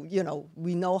know,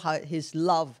 we know how his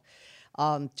love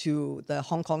to the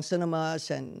Hong Kong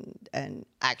cinemas and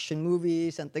action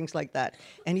movies and things like that.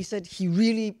 And he said,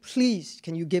 please,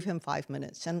 can you give him 5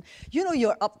 minutes? And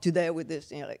you're up to there with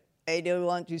this, and you're like, I don't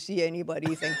want to see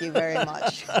anybody, thank you very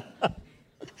much.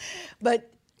 But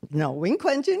knowing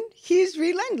Quentin, he's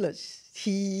relentless.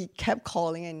 He kept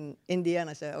calling, and in the end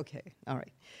I said, okay, all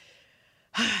right.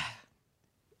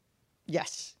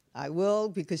 Yes, I will,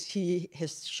 because he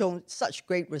has shown such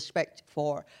great respect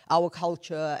for our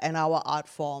culture and our art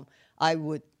form. I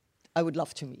would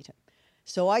love to meet him.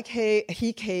 So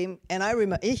he came, and I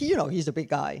remember, he's a big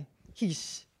guy.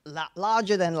 He's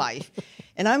larger than life.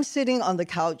 And I'm sitting on the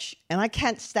couch, and I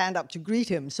can't stand up to greet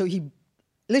him. So he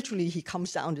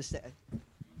comes down the stairs.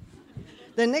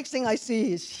 The next thing I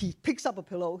see is he picks up a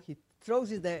pillow, he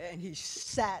throws it there, and he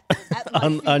sat at my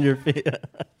feet. On your feet.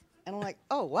 And I'm like,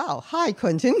 oh, wow, hi,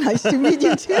 Quentin, nice to meet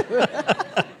you too.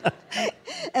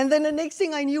 And then the next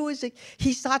thing I knew was like,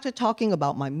 he started talking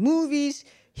about my movies.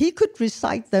 He could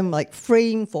recite them like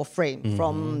frame for frame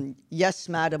from Yes,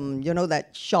 Madam, that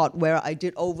shot where I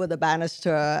did over the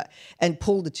banister and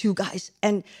pulled the two guys.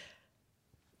 And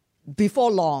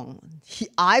before long,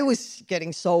 I was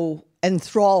getting so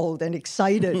enthralled and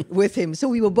excited with him. So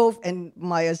we were both, and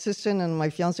my assistant and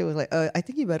my fiance was like, I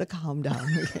think you better calm down.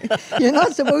 You're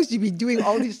not supposed to be doing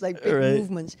all these like big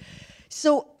movements.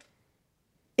 So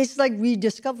it's like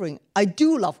rediscovering. I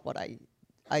do love what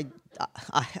I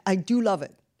do love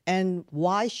it. And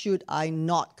why should I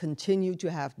not continue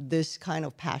to have this kind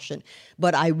of passion?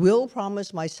 But I will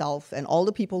promise myself and all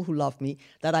the people who love me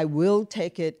that I will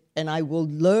take it and I will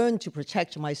learn to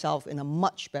protect myself in a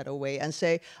much better way and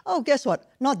say, oh, guess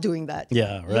what? Not doing that.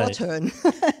 Yeah, right. Your turn.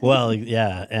 Well,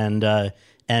 yeah.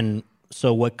 And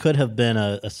so what could have been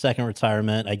a second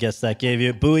retirement, I guess that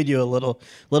buoyed you a little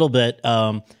bit.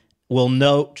 We'll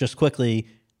note just quickly,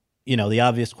 the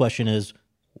obvious question is,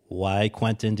 why,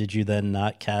 Quentin, did you then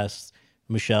not cast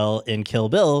Michelle in Kill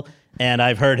Bill? And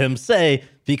I've heard him say,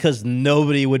 because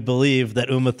nobody would believe that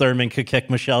Uma Thurman could kick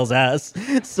Michelle's ass.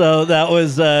 So that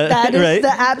was that is right?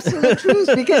 the absolute truth,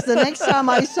 because the next time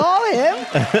I saw him,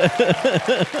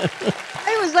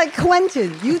 I was like,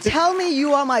 Quentin, you tell me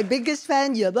you are my biggest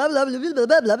fan, you're blah, blah, blah, blah,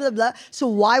 blah, blah, blah, blah. So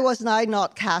why wasn't I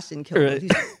not cast in Kill Bill? Right.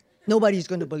 He's like, nobody's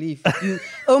going to believe you.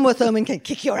 Uma Thurman can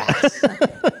kick your ass.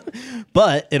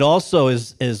 But it also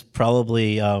is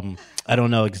probably, I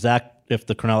don't know if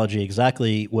the chronology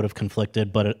exactly would have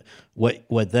conflicted, but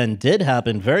what then did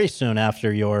happen very soon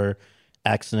after your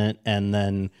accident and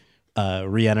then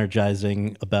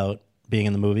re-energizing about being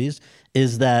in the movies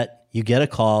is that you get a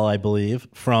call, I believe,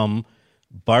 from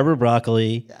Barbara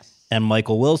Broccoli and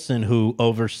Michael Wilson, who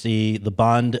oversee the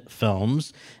Bond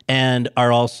films and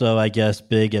are also, I guess,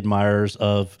 big admirers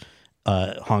of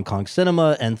Hong Kong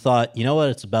cinema, and thought, you know what,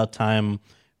 it's about time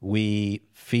we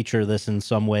feature this in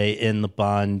some way in the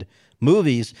Bond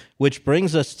movies, which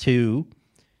brings us to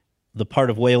the part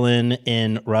of Waylon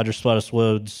in Roger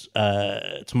Spottiswoode's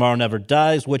Tomorrow Never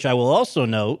Dies, which I will also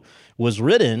note was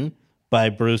written by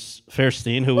Bruce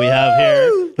Fairstein, who we have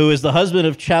here, who is the husband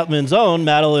of Chapman's own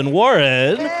Madeline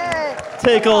Warren.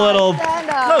 Take a little,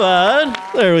 come on,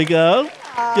 there we go.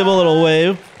 Give a little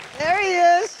wave. There he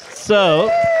is.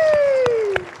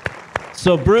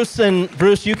 So Bruce,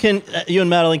 you and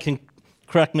Madeline can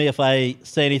correct me if I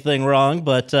say anything wrong,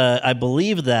 but I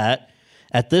believe that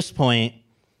at this point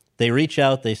they reach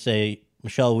out, they say,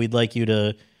 Michelle, we'd like you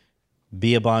to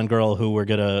be a Bond girl who we're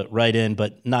gonna write in,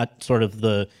 but not sort of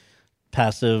the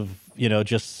passive,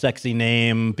 just sexy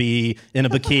name, be in a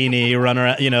bikini, run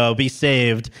around, be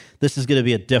saved. This is gonna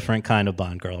be a different kind of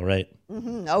Bond girl, right?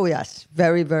 Mm-hmm. Oh yes,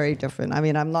 very, very different. I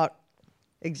mean, I'm not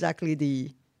exactly the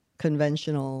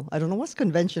conventional, I don't know what's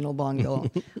conventional Bond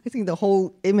girl. I think the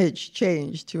whole image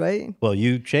changed, right? Well,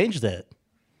 you changed it.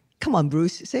 Come on,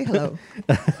 Bruce, say hello.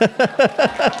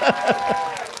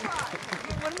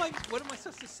 What am I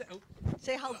supposed to say? Oh.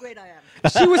 Say how great I am.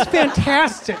 She was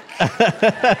fantastic.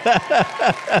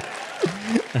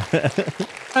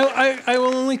 I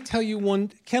will only tell you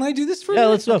one. Can I do this for you? Yeah,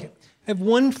 let's go. Okay. I have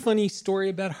one funny story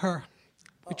about her,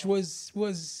 which was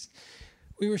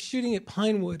we were shooting at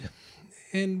Pinewood,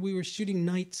 and we were shooting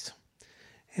nights,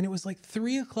 and it was like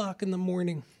 3:00 in the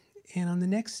morning, and on the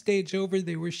next stage over,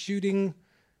 they were shooting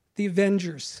The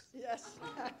Avengers. Yes.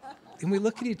 And we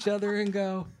look at each other and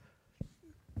go,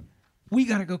 we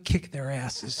got to go kick their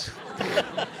asses.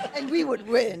 And we would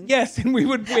win. Yes, and we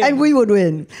would win. And we would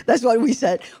win. That's what we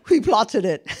said. We plotted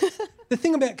it. The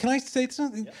thing about, can I say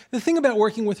something? The thing about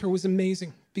working with her was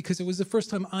amazing because it was the first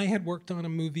time I had worked on a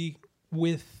movie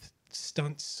with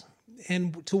stunts.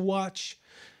 And to watch,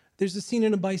 there's a scene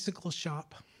in a bicycle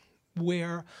shop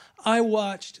where I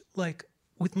watched, like,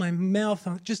 with my mouth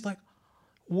on, just like,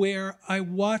 where I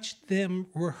watched them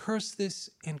rehearse this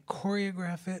and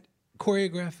choreograph it.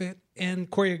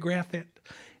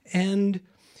 And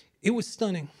it was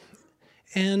stunning.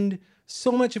 And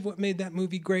so much of what made that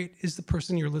movie great is the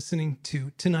person you're listening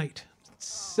to tonight.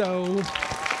 So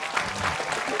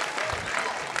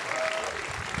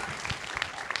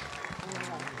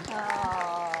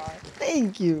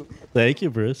Thank you. Thank you,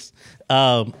 Bruce.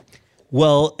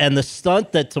 Well, and the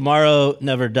stunt that Tomorrow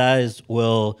Never Dies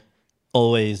will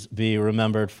always be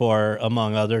remembered for,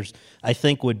 among others, I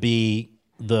think would be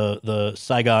the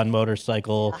Saigon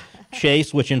motorcycle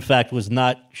chase, which in fact was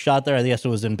not shot there. I guess it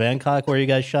was in Bangkok where you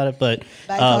guys shot it, but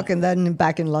Bangkok and then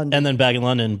back in London. and then back in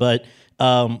London. But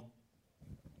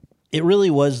it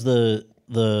really was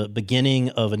the beginning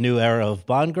of a new era of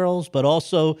Bond girls, but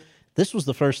also this was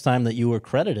the first time that you were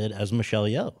credited as Michelle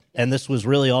Yeoh, and this was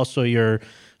really also your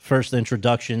first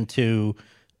introduction to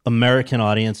American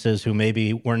audiences who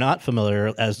maybe were not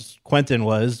familiar, as Quentin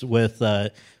was, with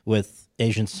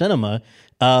Asian cinema.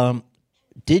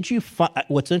 Did you find,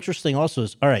 what's interesting also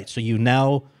is, all right, so you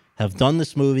now have done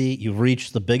this movie, you've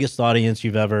reached the biggest audience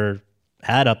you've ever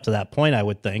had up to that point, I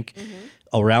would think,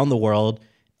 around the world,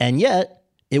 and yet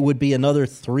it would be another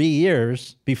 3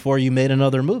 years before you made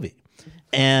another movie.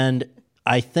 And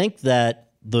I think that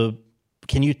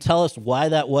can you tell us why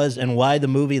that was and why the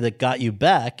movie that got you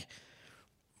back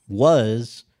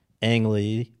was Ang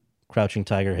Lee, Crouching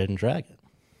Tiger, Hidden Dragon?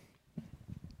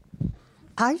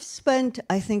 I've spent,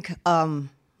 I think,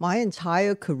 my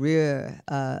entire career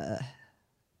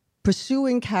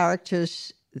pursuing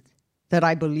characters that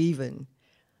I believe in,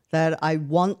 that I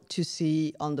want to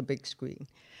see on the big screen.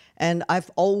 And I've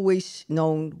always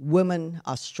known women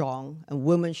are strong and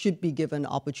women should be given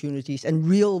opportunities and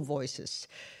real voices.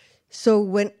 So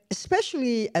when,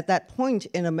 especially at that point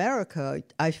in America,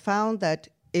 I found that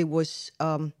it was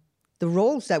the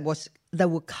roles that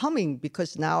were coming,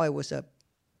 because now I was a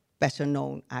better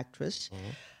known actress,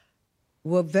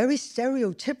 were very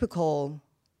stereotypical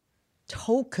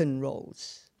token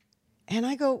roles. And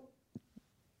I go,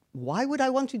 why would I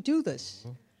want to do this?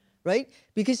 Right?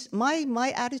 Because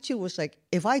my attitude was like,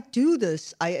 if I do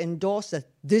this, I endorse that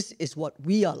this is what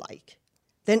we are like.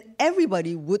 Then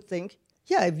everybody would think,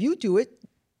 yeah, if you do it,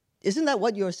 isn't that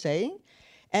what you're saying?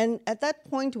 And at that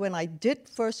point, when I did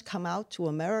first come out to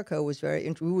America, it was very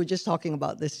interesting. We were just talking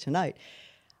about this tonight.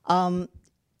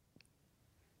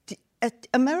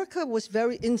 America was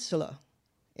very insular,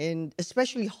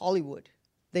 especially Hollywood.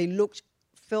 They looked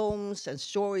films and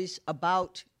stories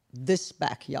about this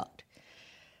backyard,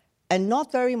 and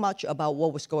not very much about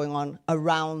what was going on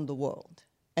around the world,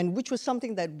 and which was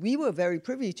something that we were very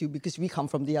privy to because we come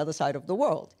from the other side of the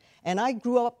world. And I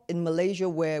grew up in Malaysia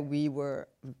where we were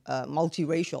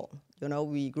multiracial. You know,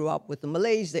 we grew up with the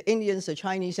Malays, the Indians, the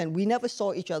Chinese, and we never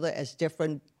saw each other as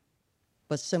different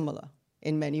but similar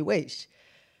in many ways.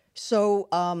 So,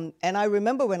 and I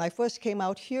remember when I first came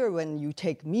out here, when you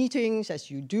take meetings, as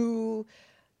you do,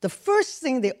 the first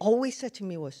thing they always said to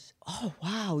me was, oh,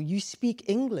 wow, you speak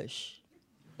English.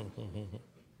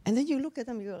 And then you look at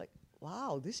them, and you're like,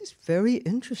 wow, this is very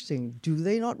interesting. Do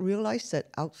they not realize that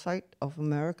outside of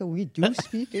America, we do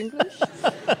speak English?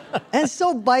 And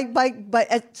so by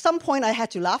at some point, I had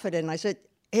to laugh at it, and I said,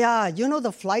 yeah, you know,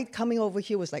 the flight coming over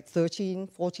here was like 13,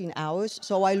 14 hours,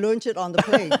 so I learned it on the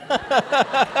plane.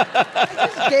 I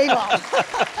just gave up.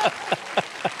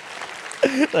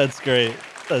 That's great.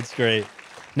 That's great.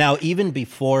 Now, even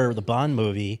before the Bond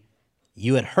movie,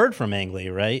 you had heard from Ang Lee,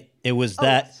 right? It was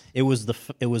that yes.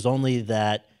 it was only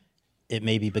that it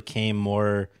maybe became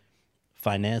more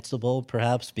financeable,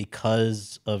 perhaps,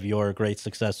 because of your great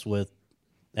success with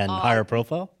and higher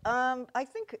profile. I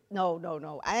think no.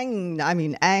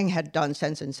 Ang had done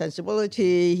Sense and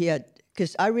Sensibility. He had,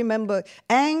 because I remember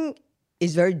Ang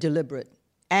is very deliberate.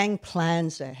 Ang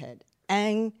plans ahead.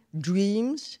 Ang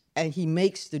dreams, and he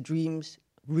makes the dreams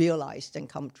realized and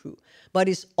come true. But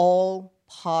it's all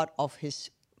part of his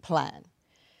plan.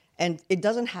 And it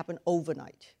doesn't happen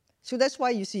overnight. So that's why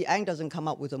you see Ang doesn't come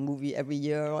up with a movie every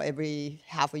year or every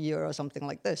half a year or something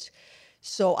like this.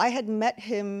 So I had met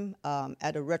him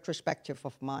at a retrospective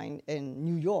of mine in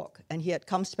New York, and he had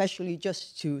come specially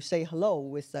just to say hello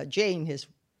with Jane, his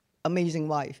amazing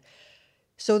wife.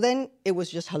 So then it was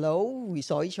just hello, we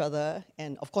saw each other,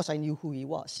 and of course I knew who he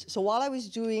was. So while I was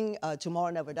doing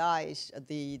Tomorrow Never Dies,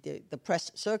 the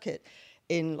press circuit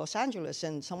in Los Angeles,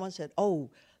 and someone said, oh,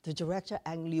 the director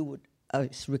Ang Lee would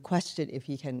requested if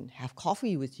he can have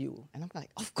coffee with you. And I'm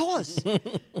like, of course.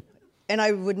 And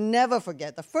I would never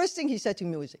forget, the first thing he said to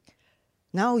me was,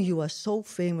 now you are so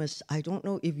famous, I don't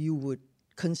know if you would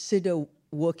consider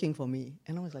working for me.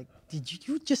 And I was like, did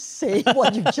you just say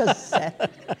what you just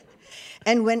said?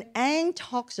 And when Ang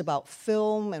talks about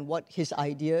film and what his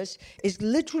ideas, is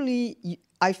literally,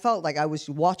 I felt like I was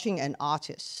watching an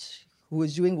artist who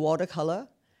was doing watercolor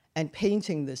and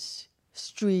painting this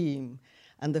stream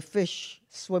and the fish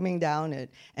swimming down it.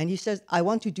 And he says, I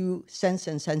want to do Sense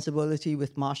and Sensibility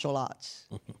with martial arts.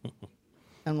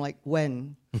 I'm like,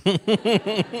 when?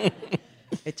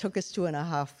 It took us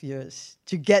 2.5 years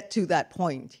to get to that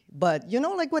point. But you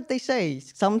know, like what they say,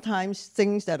 sometimes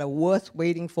things that are worth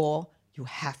waiting for, you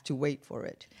have to wait for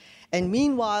it. And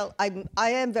meanwhile, I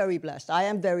am very blessed. I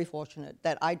am very fortunate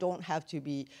that I don't have to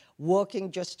be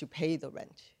working just to pay the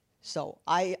rent. So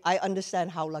I understand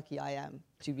how lucky I am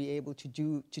to be able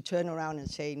to turn around and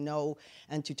say no,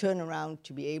 and to turn around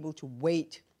to be able to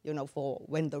wait, you know, for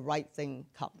when the right thing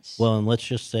comes. Well, and let's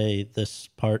just say this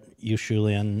part, you,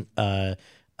 Shulian,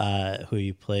 who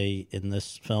you play in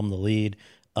this film, the lead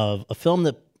of a film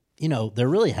that, you know, there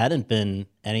really hadn't been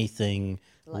anything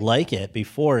like it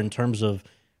before in terms of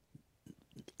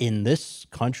in this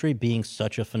country being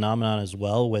such a phenomenon as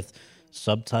well, with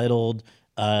subtitled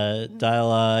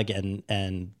dialogue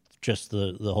and just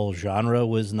the whole genre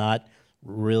was not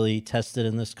really tested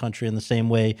in this country in the same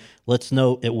way. Let's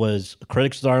note it was a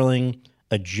critic's darling,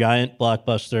 a giant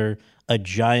blockbuster, a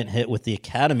giant hit with the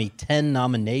Academy 10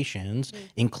 nominations,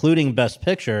 including Best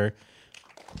Picture.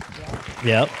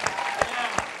 Yep.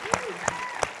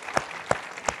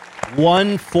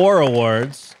 Won 4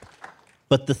 awards.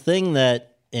 But the thing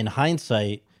that, in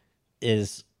hindsight,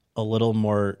 is a little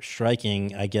more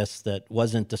striking, I guess, that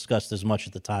wasn't discussed as much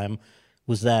at the time,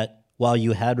 was that while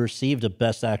you had received a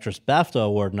Best Actress BAFTA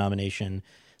Award nomination,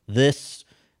 this,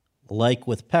 like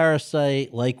with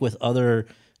Parasite, like with other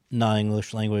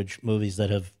non-English language movies that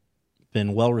have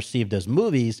been well received as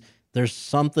movies, there's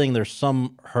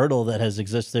some hurdle that has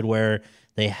existed where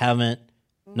they haven't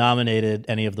nominated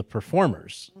any of the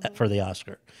performers for the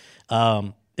Oscar.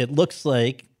 It looks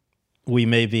like we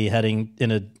may be heading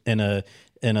in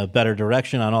a better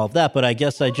direction on all of that, but I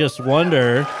guess I just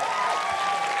wonder.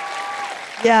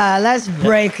 Yeah, let's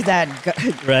break that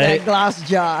glass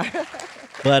jar.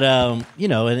 But you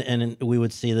know, and we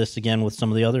would see this again with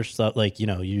some of the other stuff. Like, you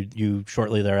know, you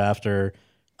shortly thereafter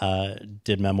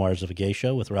did Memoirs of a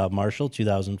Geisha with Rob Marshall,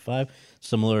 2005.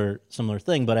 Similar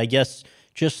thing. But I guess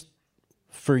just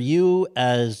for you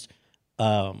as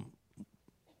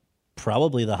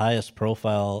probably the highest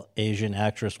profile Asian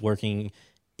actress working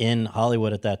in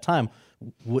Hollywood at that time,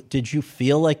 did you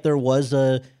feel like there was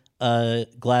a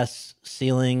glass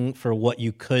ceiling for what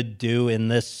you could do in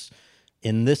this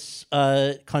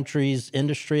country's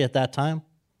industry at that time?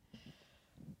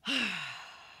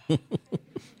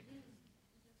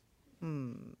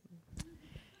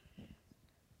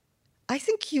 I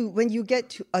think when you get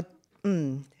to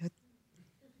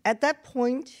at that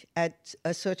point, at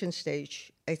a certain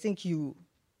stage, I think you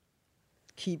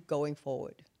keep going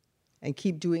forward and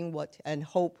keep doing and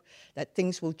hope that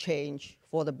things will change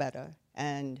for the better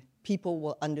and people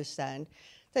will understand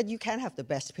that you can't have the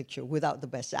best picture without the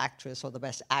best actress or the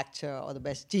best actor or the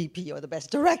best DP or the best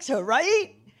director,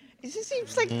 right? It just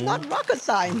seems like not rocket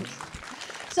science.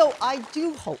 So I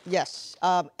do hope, yes.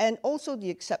 And also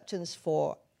the acceptance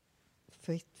for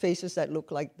faces that look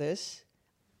like this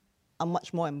are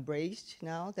much more embraced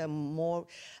now. They're more,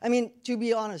 I mean, to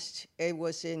be honest, it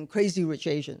was in Crazy Rich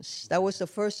Asians. That was the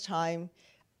first time.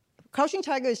 Crouching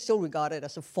Tiger is still regarded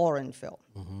as a foreign film.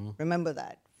 Remember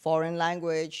that. Foreign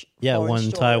language, foreign won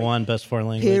story, Taiwan Best Foreign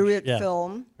Language. Period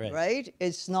film, right?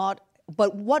 It's not,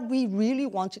 but what we really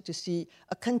wanted to see,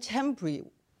 a contemporary,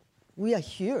 we are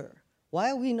here.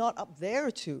 Why are we not up there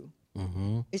too?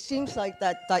 It seems like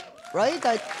that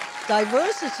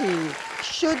diversity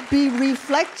should be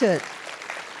reflected.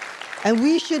 And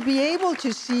we should be able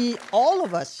to see all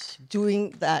of us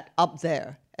doing that up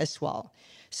there as well.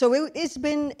 So it's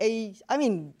been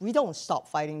we don't stop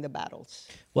fighting the battles.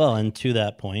 Well, and to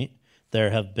that point, there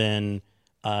have been,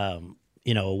 a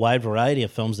wide variety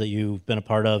of films that you've been a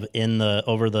part of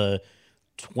over the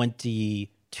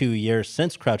 22 years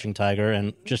since Crouching Tiger.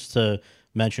 And just to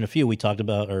mention a few, we talked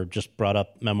about or just brought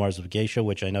up Memoirs of a Geisha,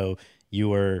 which I know you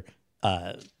were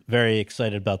very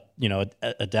excited about,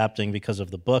 adapting because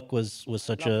of the book was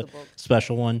such a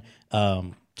special one.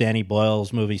 Danny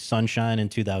Boyle's movie Sunshine in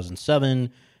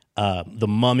 2007, The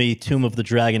Mummy, Tomb of the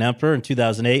Dragon Emperor in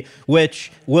 2008,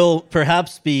 which will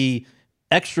perhaps be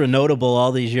extra notable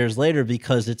all these years later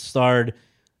because it starred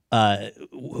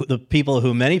the people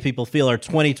who many people feel are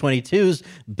 2022's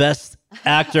best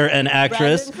actor and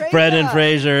actress, Brendan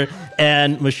Fraser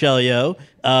and Michelle Yeoh.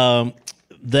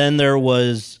 Then there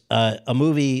was a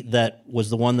movie that was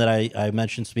the one that I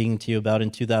mentioned speaking to you about in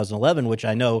 2011, which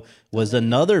I know was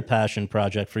another passion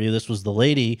project for you. This was The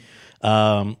Lady,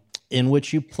 in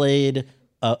which you played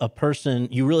a person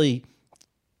you really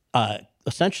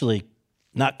essentially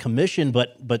not commissioned,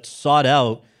 but sought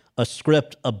out a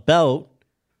script about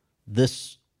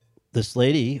this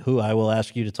lady who I will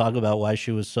ask you to talk about why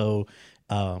she was so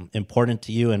important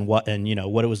to you and what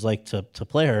it was like to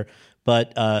play her.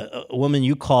 But a woman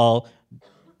you call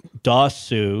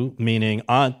Dasu, meaning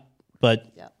aunt, but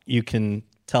you can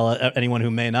tell anyone who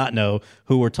may not know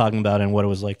who we're talking about and what it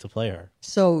was like to play her.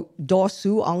 So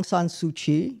Dasu, Aung San Suu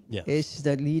Kyi, is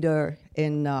the leader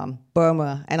in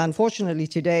Burma. And unfortunately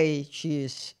today she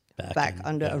is back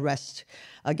under arrest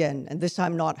again. And this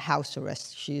time not house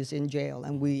arrest. She is in jail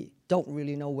and we don't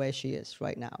really know where she is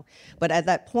right now. But at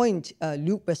that point,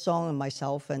 Luc Besson and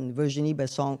myself and Virginie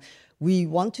Besson, we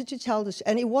wanted to tell this.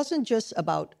 And it wasn't just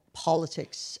about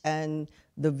politics and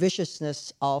the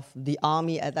viciousness of the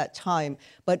army at that time,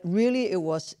 but really it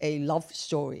was a love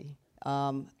story.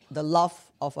 The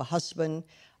love of a husband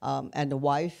and a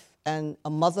wife and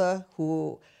a mother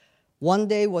who one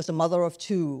day was a mother of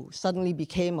two, suddenly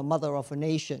became a mother of a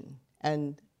nation.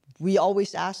 And we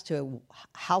always asked her,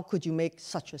 how could you make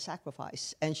such a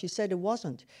sacrifice? And she said it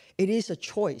wasn't. It is a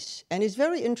choice. And it's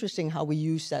very interesting how we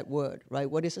use that word, right?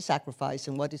 What is a sacrifice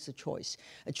and what is a choice?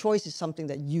 A choice is something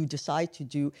that you decide to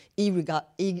do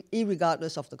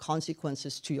irregardless of the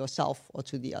consequences to yourself or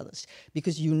to the others,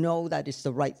 because you know that it's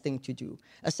the right thing to do.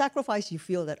 A sacrifice, you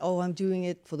feel that, oh, I'm doing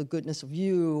it for the goodness of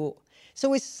you.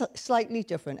 So it's slightly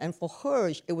different. And for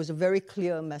her, it was a very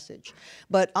clear message.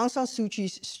 But Aung San Suu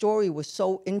Kyi's story was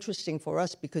so interesting for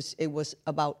us because it was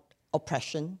about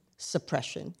oppression,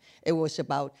 suppression. It was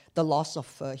about the loss of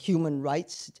human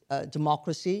rights,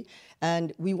 democracy.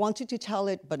 And we wanted to tell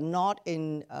it, but not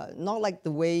like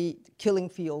the way Killing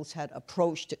Fields had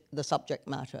approached the subject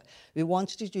matter. We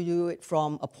wanted to do it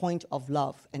from a point of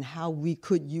love and how we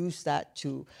could use that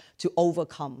to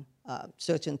overcome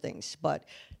certain things. But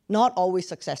not always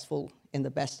successful in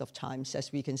the best of times,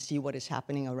 as we can see what is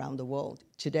happening around the world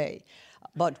today.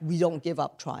 But we don't give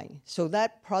up trying. So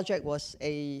that project was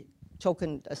a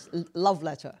love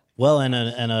letter. Well, and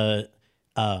I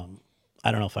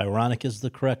don't know if ironic is the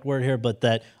correct word here, but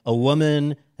that a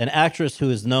woman, an actress who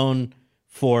is known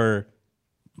for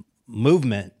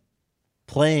movement,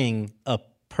 playing a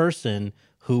person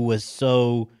who was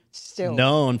so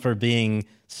known for being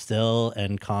still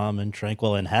and calm and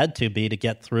tranquil and had to be to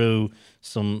get through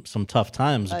some tough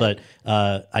times. But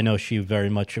I know she very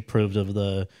much approved of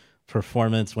the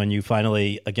performance when you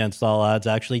finally, against all odds,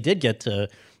 actually did get to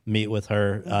meet with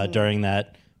her during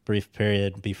that brief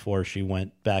period before she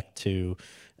went back to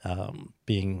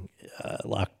being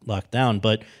locked down.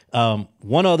 But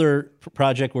one other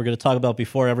project we're going to talk about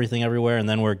before Everything Everywhere, and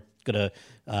then we're going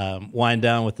to wind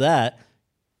down with that.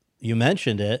 You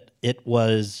mentioned it. It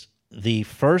was the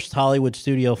first Hollywood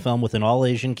studio film with an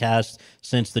all-Asian cast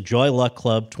since The Joy Luck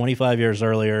Club 25 years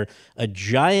earlier, a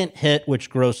giant hit which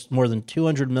grossed more than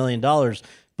 $200 million,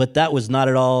 but that was not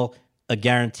at all a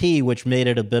guarantee, which made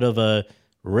it a bit of a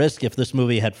risk. If this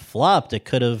movie had flopped, it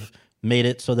could have made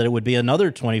it so that it would be another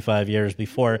 25 years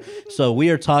before. So we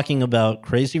are talking about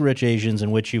Crazy Rich Asians,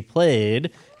 in which you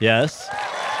played, yes,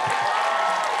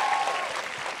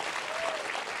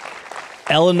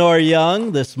 Eleanor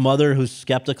Young, this mother who's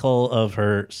skeptical of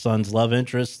her son's love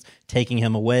interest, taking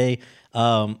him away.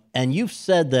 And you've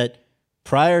said that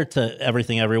prior to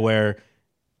Everything Everywhere,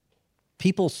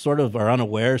 people sort of are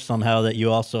unaware somehow that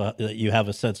you have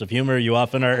a sense of humor. You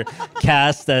often are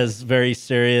cast as very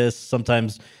serious,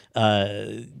 sometimes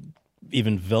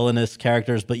even villainous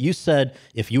characters. But you said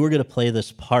if you were going to play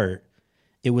this part,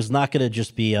 it was not going to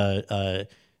just be a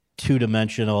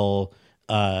two-dimensional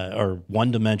or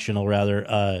one-dimensional,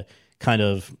 rather, kind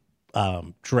of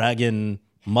dragon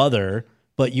mother,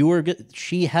 but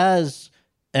she has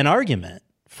an argument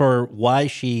for why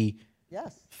she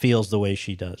feels the way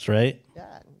she does, right?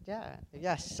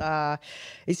 Yes.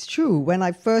 It's true. When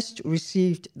I first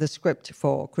received the script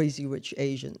for Crazy Rich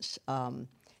Asians, and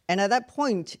at that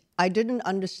point, I didn't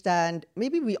understand,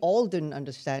 maybe we all didn't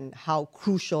understand how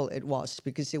crucial it was,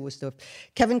 because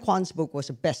Kevin Kwan's book was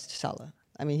a bestseller.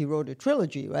 I mean, he wrote a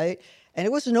trilogy, right? And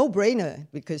it was a no-brainer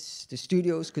because the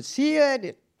studios could see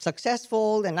it.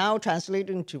 successful and now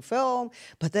translated into film,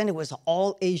 but then it was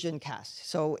all Asian cast.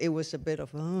 So it was a bit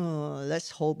of,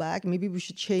 let's hold back. Maybe we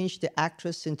should change the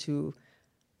actress into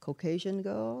Caucasian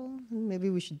girl. Maybe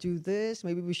we should do this.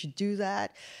 Maybe we should do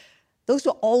that. Those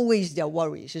were always their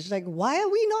worries. It's like, why are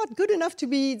we not good enough to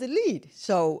be the lead?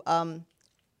 So,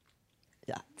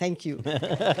 yeah, thank you.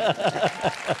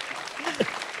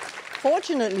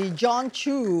 Fortunately, John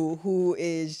Chu, who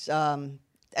is,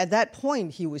 at that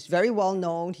point, he was very well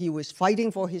known. He was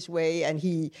fighting for his way, and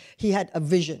he had a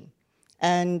vision.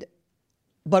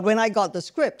 But when I got the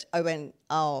script, I went,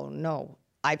 oh, no.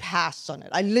 I passed on it.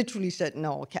 I literally said,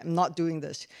 no, I'm not doing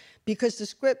this. Because the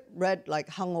script read like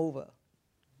Hungover.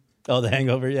 Oh, The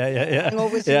Hangover, yeah.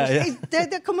 Hangover yeah.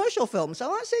 They're commercial films.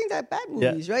 I'm not saying they're bad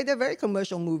movies, right? They're very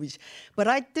commercial movies. But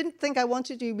I didn't think I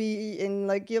wanted to be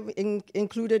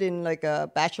included in like a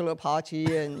bachelor party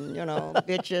and,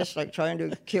 bitches like trying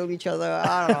to kill each other.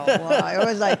 I don't know why. I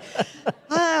was like,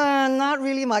 not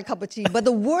really my cup of tea. But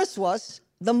the worst was,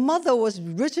 the mother was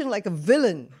written like a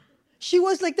villain. She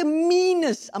was like the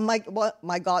meanest. I'm like, what?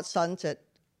 My godson said,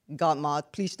 Godma,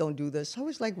 please don't do this. I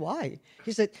was like, why?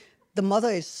 He said, the mother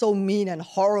is so mean and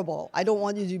horrible. I don't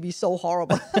want you to be so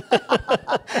horrible.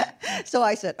 So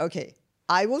I said, okay,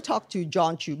 I will talk to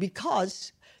John Chu,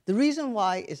 because the reason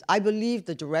why is I believe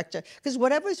the director, because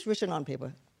whatever is written on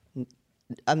paper,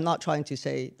 I'm not trying to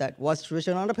say that what's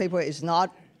written on the paper is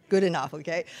not good enough,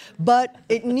 okay? But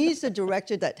it needs a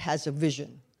director that has a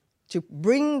vision to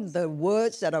bring the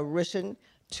words that are written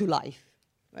to life,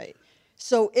 right?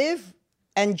 So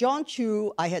and John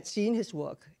Chu, I had seen his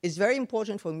work. It's very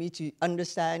important for me to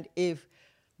understand if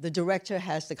the director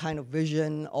has the kind of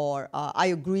vision, or I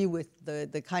agree with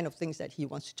the kind of things that he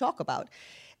wants to talk about.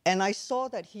 And I saw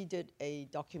that he did a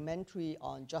documentary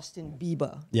on Justin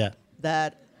Bieber. Yeah.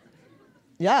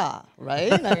 Yeah,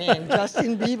 right? I mean,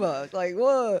 Justin Bieber, it's like,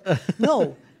 whoa.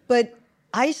 No, but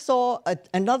I saw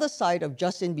another side of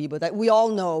Justin Bieber that we all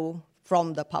know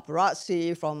from the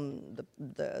paparazzi, from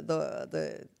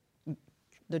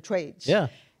the trades. Yeah.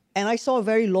 And I saw a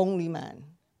very lonely man.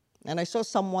 And I saw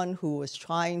someone who was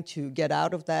trying to get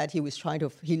out of that.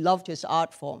 He loved his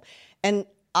art form. And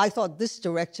I thought this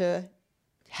director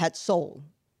had soul.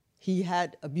 He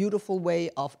had a beautiful way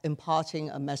of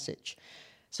imparting a message.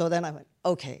 So then I went,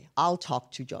 okay, I'll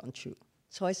talk to John Chu.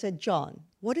 So I said, John,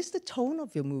 what is the tone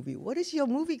of your movie? What is your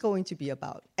movie going to be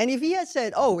about? And if he had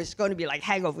said, oh, it's going to be like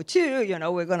Hangover 2,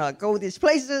 we're going to go these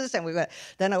places, and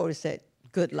then I would have said,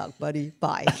 good luck, buddy,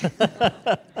 bye.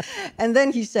 And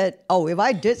then he said, oh, if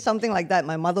I did something like that,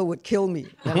 my mother would kill me.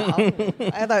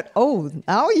 I thought, oh,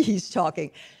 now he's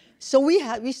talking. So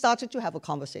we started to have a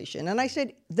conversation. And I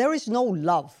said, there is no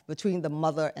love between the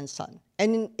mother and son.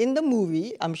 And in the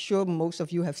movie, I'm sure most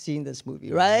of you have seen this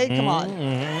movie, right? Come on.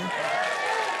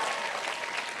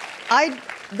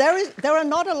 There are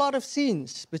not a lot of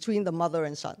scenes between the mother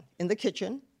and son. In the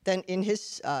kitchen, then in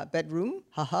his bedroom,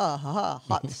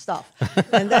 hot stuff.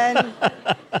 And then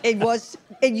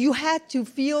you had to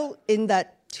feel in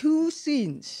that two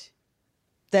scenes,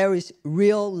 there is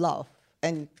real love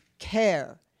and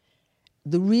care.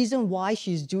 The reason why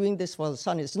she's doing this for the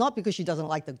son is not because she doesn't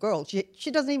like the girl.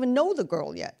 She doesn't even know the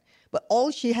girl yet. But all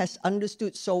she has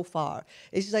understood so far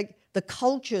is like the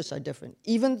cultures are different.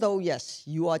 Even though, yes,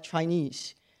 you are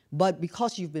Chinese, but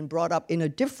because you've been brought up in a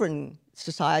different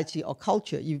society or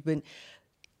culture, you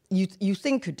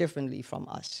think differently from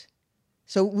us.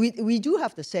 So we do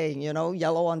have the saying,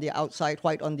 yellow on the outside,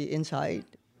 white on the inside.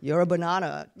 You're a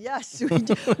banana. Yes,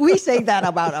 we say that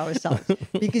about ourselves,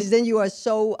 because then you are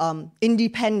so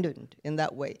independent in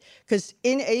that way. Because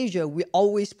in Asia, we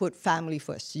always put family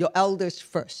first, your elders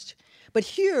first. But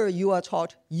here you are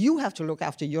taught you have to look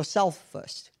after yourself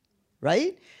first,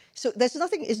 right? So there's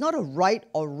nothing, it's not a right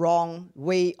or wrong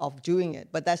way of doing it,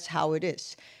 but that's how it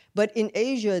is. But in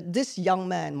Asia, this young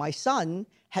man, my son,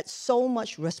 had so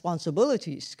much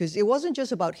responsibilities, because it wasn't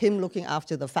just about him looking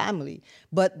after the family,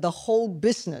 but the whole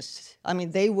business. I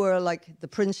mean, they were like the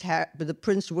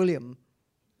Prince William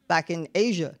back in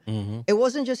Asia. Mm-hmm. It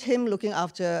wasn't just him looking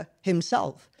after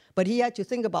himself, but he had to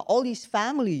think about all these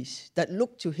families that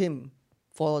looked to him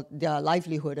for their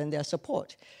livelihood and their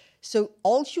support. So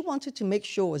all she wanted to make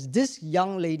sure was this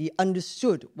young lady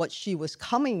understood what she was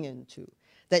coming into,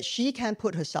 that she can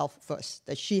put herself first,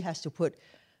 that she has to put,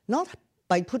 not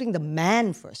by putting the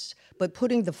man first, but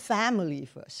putting the family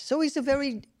first. So it's a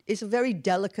very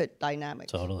delicate dynamic.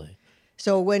 Totally.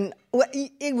 So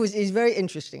it's very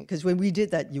interesting, because when we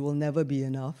did that, you will never be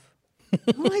enough.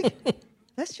 I'm like,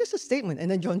 that's just a statement.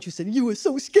 And then John Chu said, you were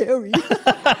so scary.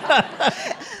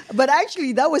 But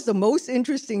actually, that was the most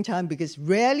interesting time because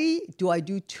rarely do I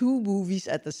do two movies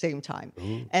at the same time.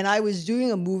 And I was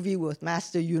doing a movie with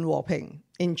Master Yuen Woo-ping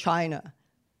in China,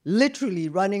 literally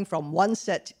running from one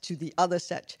set to the other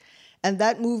set. And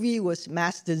that movie was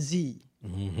Master Z,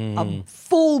 a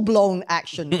full-blown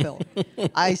action film.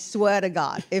 I swear to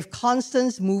God, if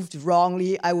Constance moved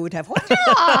wrongly, I would have...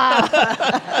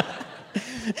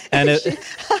 And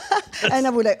and I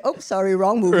would like, oh, sorry,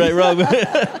 wrong movie. right, wrong.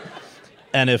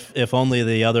 And if only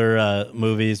the other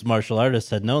movies martial artists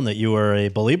had known that you were a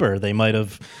believer, they might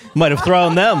have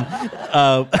thrown them.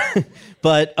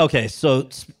 But okay, so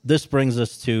this brings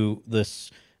us to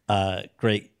this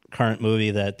great current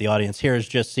movie that the audience here has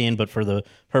just seen, but for the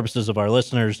purposes of our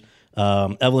listeners,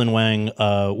 Evelyn Wang,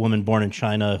 a woman born in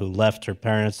China who left her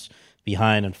parents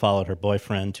behind and followed her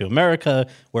boyfriend to America,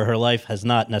 where her life has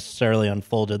not necessarily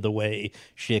unfolded the way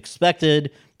she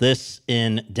expected. This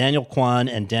in Daniel Kwan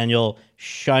and Daniel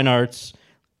Scheinart's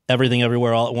Everything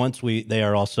Everywhere All at Once. They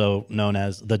are also known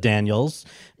as the Daniels.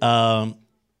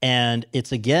 And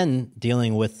it's again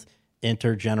dealing with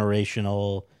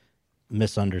intergenerational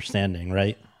misunderstanding,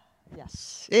 right?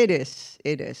 Yes, it is.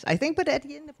 It is. I think, but at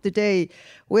the end of the day,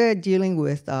 we're dealing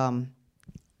with...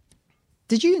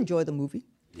 Did you enjoy the movie?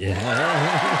 Yeah.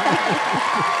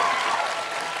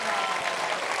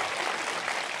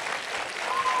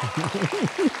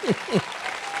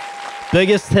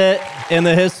 Biggest hit in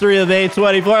the history of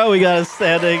A24. Oh, we got a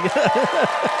standing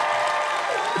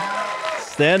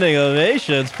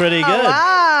ovation. It's pretty good.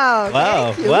 Oh, wow.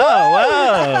 Wow. Thank you.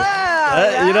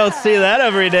 Wow. You don't see that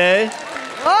every day.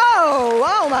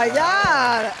 Oh my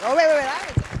God. Oh, wait.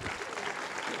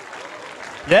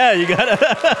 Yeah, you got it.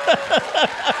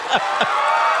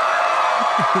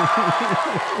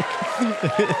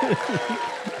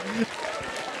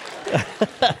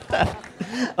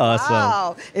 Awesome.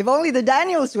 Wow. If only the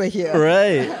Daniels were here.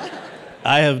 Right.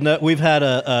 We've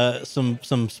had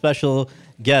some special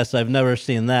guests. I've never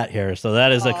seen that here, so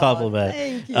that is a compliment.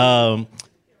 Thank you.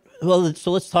 Well,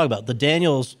 so let's talk about the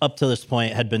Daniels. Up to this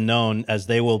point, had been known, as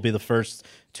they will be the first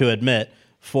to admit,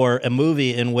 for a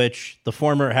movie in which the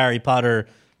former Harry Potter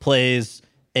plays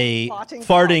a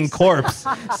farting corpse.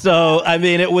 So, I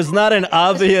mean, it was not an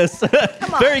obvious,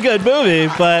 very good movie,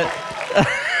 but...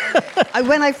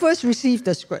 When I first received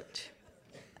the script...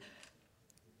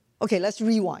 Okay, let's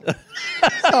rewind.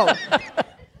 So,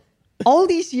 all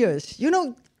these years,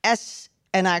 as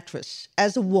an actress,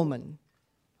 as a woman,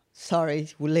 sorry,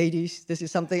 ladies, this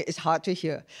is something, it's hard to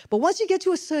hear. But once you get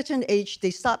to a certain age,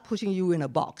 they start putting you in a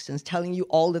box and telling you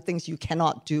all the things you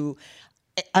cannot do,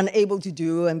 unable to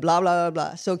do, and blah, blah, blah,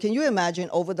 blah. So can you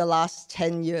imagine over the last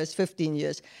 10 years, 15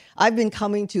 years, I've been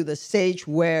coming to the stage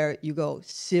where you go,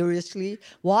 seriously?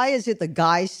 Why is it the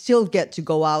guys still get to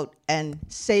go out and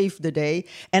save the day,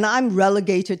 and I'm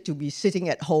relegated to be sitting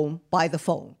at home by the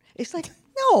phone? It's like,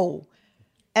 no.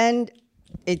 And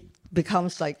it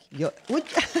becomes like,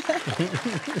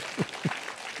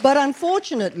 but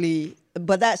unfortunately,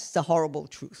 that's the horrible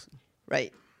truth,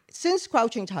 right? Since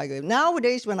Crouching Tiger,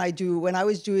 nowadays when I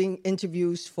was doing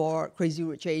interviews for Crazy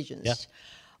Rich Asians,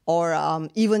 or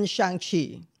even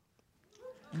Shang-Chi,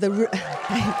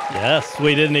 yes,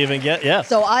 we didn't even get, yes.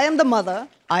 So I am the mother,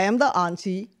 I am the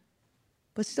auntie,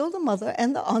 but still the mother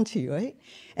and the auntie, right?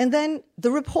 And then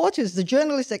the reporters, the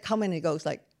journalists that come in and goes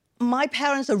like, my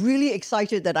parents are really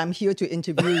excited that I'm here to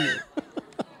interview you.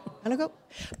 And I go,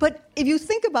 but if you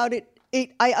think about it,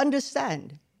 I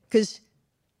understand, because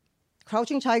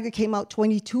Crouching Tiger came out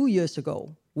 22 years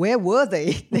ago. Where were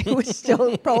they? They were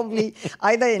still probably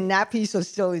either in nappies or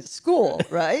still in school,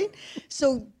 right?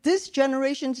 So this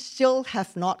generation still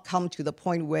have not come to the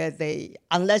point where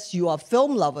unless you are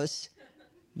film lovers,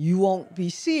 you won't be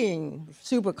seeing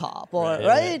Super Cop or,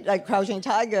 right? Like Crouching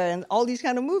Tiger and all these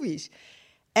kind of movies.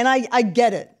 And I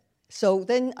get it. So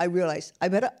then I realized I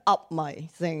better up my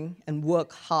thing and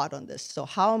work hard on this. So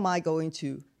how am I going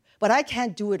to... But I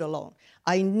can't do it alone.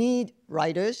 I need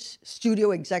writers,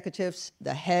 studio executives,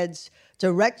 the heads,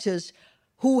 directors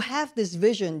who have this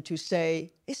vision to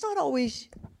say, it's not always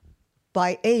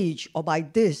by age or by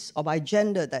this or by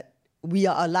gender that we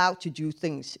are allowed to do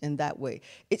things in that way.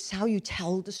 It's how you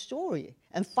tell the story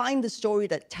and find the story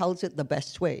that tells it the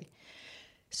best way.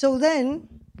 So then,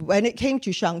 when it came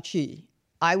to Shang-Chi,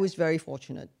 I was very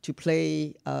fortunate to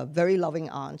play a very loving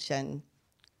aunt and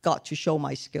got to show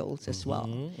my skills as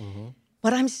well.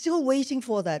 But I'm still waiting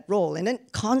for that role. And then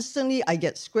constantly I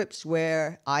get scripts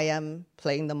where I am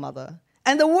playing the mother.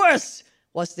 And the worst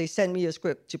was they sent me a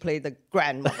script to play the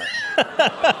grandmother.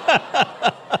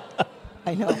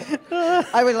 I know.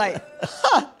 I was like,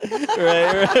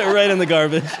 right in the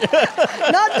garbage.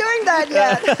 not doing that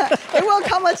yet. It will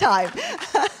come a time.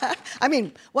 I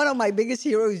mean, one of my biggest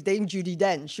heroes is Dame Judi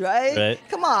Dench, right? Right.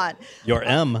 Come on. Your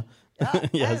M.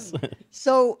 Yes.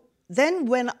 So then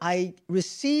when I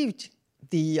received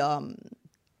the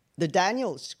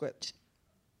Daniel script,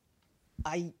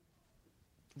 I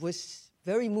was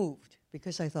very moved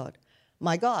because I thought,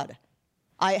 my God,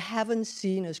 I haven't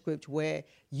seen a script where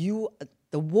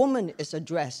the woman is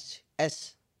addressed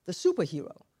as the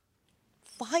superhero.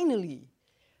 Finally.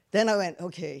 Then I went,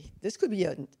 okay, this could be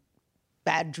a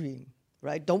bad dream,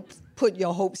 right? Don't put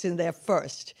your hopes in there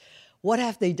first. What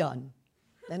have they done?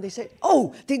 And they said,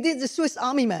 oh, they did the Swiss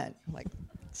Army Man. I'm like,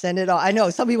 send it out. I know,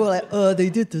 some people are like, they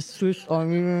did the Swiss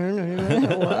Army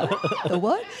Man. What? The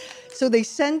what? So they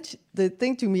sent the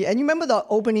thing to me. And you remember the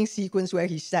opening sequence where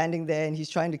he's standing there and he's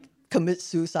trying to commit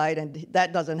suicide and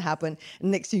that doesn't happen.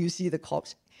 And next thing you see the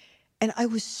corpse. And I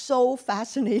was so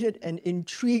fascinated and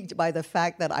intrigued by the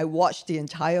fact that I watched the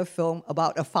entire film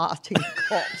about a farting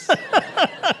corpse.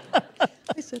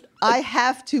 I said, I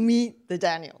have to meet the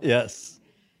Daniel. Yes.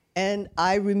 And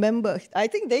I remember, I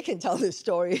think they can tell this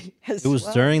story as well. It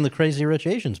was during the Crazy Rich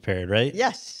Asians period, right?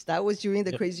 Yes, that was during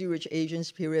the Crazy Rich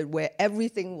Asians period where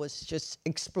everything was just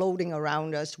exploding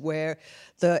around us, where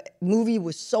the movie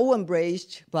was so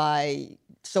embraced by...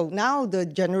 So now this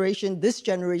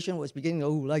generation was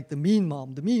beginning, like the mean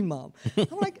mom.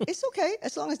 I'm like, it's okay,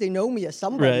 as long as they know me as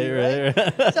somebody, right?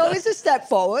 So it's a step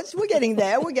forward. We're getting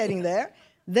there.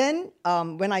 Then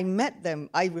when I met them,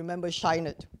 I remember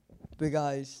Shinette, Big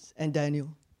Eyes, and Daniel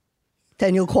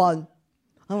Kwan.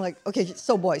 I'm like, okay,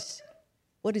 so boys,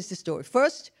 what is the story?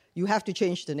 First, you have to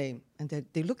change the name. And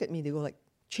they look at me, they go like,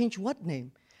 change what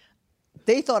name?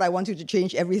 They thought I wanted to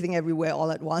change everything everywhere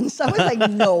all at once. I was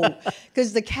like, no,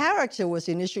 because the character was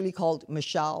initially called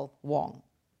Michelle Wong.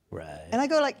 Right. And I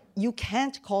go like, you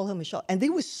can't call her Michelle. And they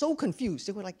were so confused.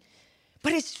 They were like,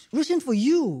 but it's written for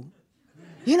you.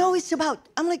 You know, it's about,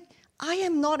 I'm like, I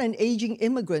am not an aging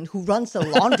immigrant who runs a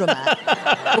laundromat,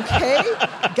 okay?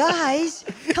 Guys,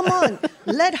 come on,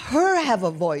 let her have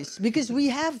a voice because we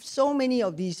have so many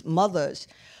of these mothers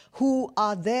who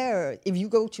are there. If you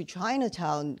go to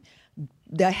Chinatown,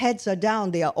 their heads are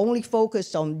down. They are only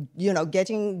focused on,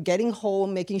 getting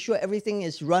home, making sure everything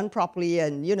is run properly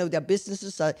and, their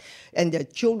businesses and their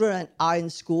children are in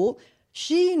school.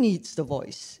 She needs the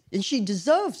voice, and she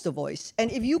deserves the voice.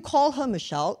 And if you call her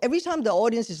Michelle, every time the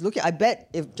audience is looking, I bet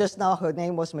if just now her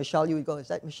name was Michelle, you would go, is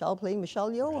that Michelle playing Michelle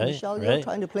Yeoh? Or Michelle Yeoh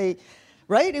trying to play,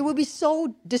 right? It would be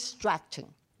so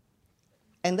distracting.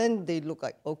 And then they look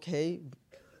like, okay.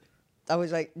 I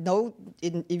was like, no,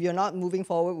 if you're not moving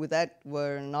forward with that,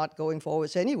 we're not going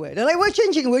forwards anyway. They're like, we're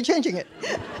changing it.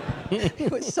 It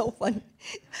was so fun.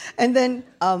 And then,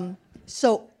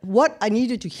 so what I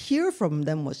needed to hear from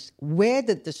them was, where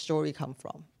did the story come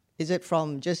from? Is it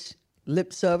from just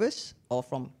lip service or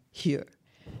from here?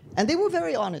 And they were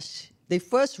very honest. They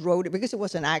first wrote it, because it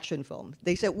was an action film.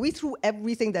 They said, we threw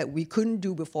everything that we couldn't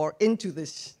do before into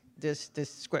this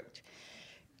script.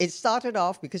 It started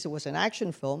off, because it was an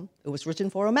action film, it was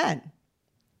written for a man.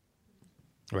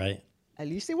 Right. At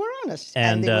least they were honest.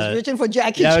 And it was written for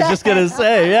Jackie Chan. I was just going to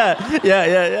say,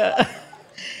 yeah.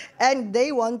 And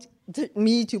they want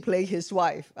me to play his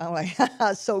wife. I'm like,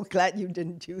 so glad you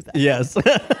didn't do that. Yes.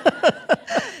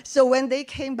 So when they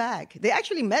came back, they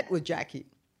actually met with Jackie.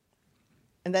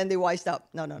 And then they wised up.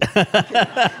 No.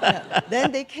 Yeah.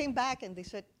 Then they came back and they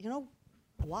said,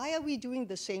 why are we doing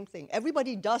the same thing?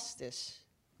 Everybody does this.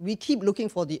 We keep looking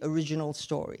for the original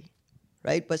story,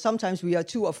 right? But sometimes we are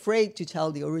too afraid to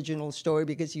tell the original story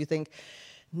because you think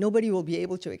nobody will be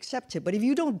able to accept it. But if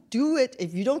you don't do it,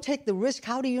 if you don't take the risk,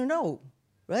 how do you know,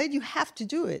 right? You have to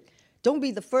do it. Don't be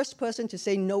the first person to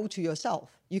say no to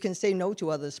yourself. You can say no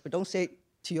to others, but don't say it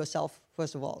to yourself,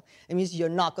 first of all. It means you're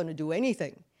not going to do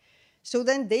anything. So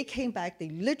then they came back, they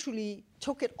literally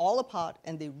took it all apart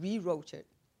and they rewrote it.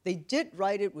 They did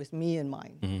write it with me in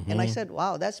mind. Mm-hmm. And I said,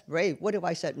 wow, that's brave. What if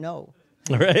I said no?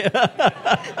 Right.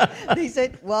 They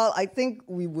said, well, I think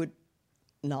we would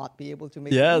not be able to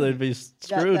make it. Yeah, they'd be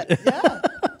screwed.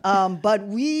 But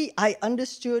I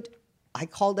understood, I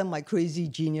call them my crazy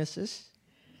geniuses,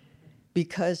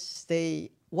 because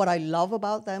what I love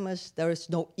about them is there is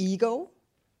no ego.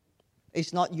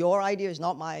 It's not your idea, it's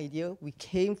not my idea. We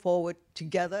came forward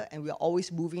together and we are always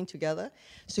moving together.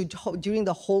 So during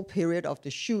the whole period of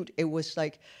the shoot, it was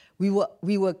like we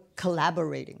were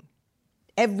collaborating.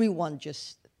 Everyone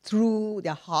just threw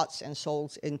their hearts and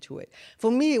souls into it.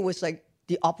 For me, it was like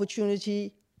the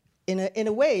opportunity in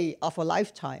a way of a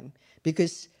lifetime,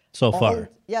 because so far.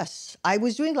 Yes, I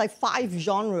was doing like 5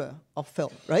 genre of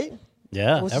film, right?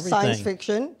 Yeah, It was everything. science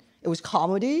fiction, it was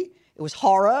comedy, it was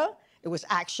horror, it was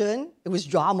action, it was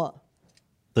drama.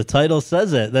 The title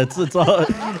says it. It's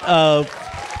all.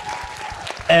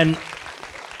 And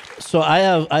so I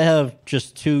have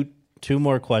just two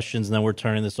more questions, and then we're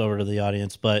turning this over to the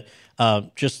audience. But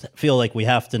just feel like we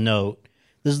have to note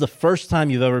this is the first time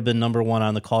you've ever been number 1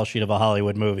 on the call sheet of a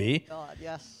Hollywood movie. God,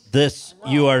 yes. This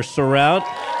you are surrounded.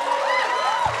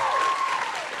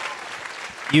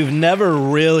 You've never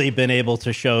really been able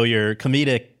to show your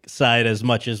comedic side as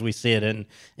much as we see it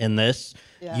in this.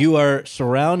 Yeah. You are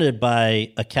surrounded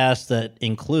by a cast that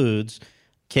includes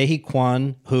Ke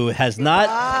Kwan, who has not.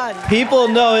 God. People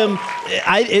know him.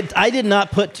 I did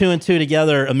not put 2 and 2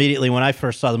 together immediately when I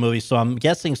first saw the movie, so I'm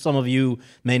guessing some of you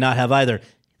may not have either.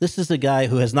 This is a guy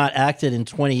who has not acted in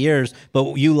 20 years,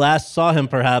 but you last saw him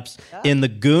perhaps in The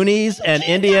Goonies and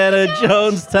Indiana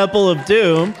Jones Temple of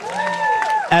Doom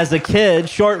as a kid,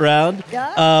 short round.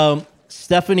 Yeah.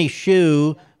 Stephanie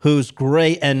Hsu, who's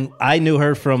great, and I knew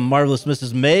her from Marvelous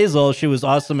Mrs. Maisel. She was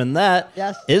awesome in that.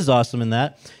 Yes. Is awesome in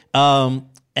that.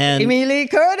 And Jamie Lee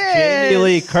Curtis. Jamie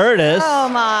Lee Curtis. Oh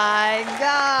my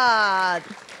God.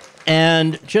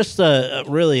 And just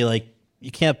really, like,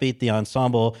 you can't beat the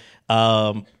ensemble.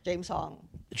 James Hong.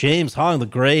 James Hong, the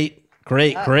great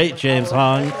James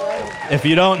Hong. If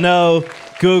you don't know,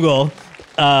 Google.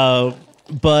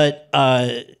 But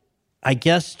I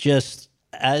guess just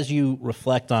as you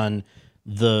reflect on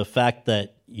the fact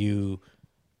that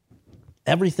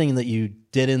everything that you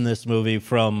did in this movie,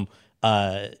 from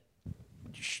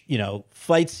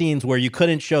fight scenes where you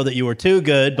couldn't show that you were too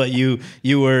good, but you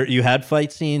had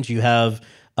fight scenes, you have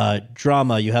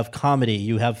drama, you have comedy,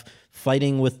 you have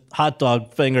fighting with hot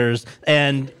dog fingers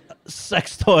and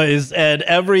sex toys and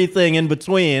everything in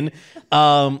between.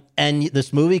 And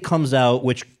this movie comes out,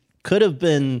 which could have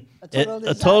been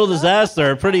a total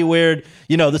disaster, pretty weird.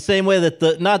 The same way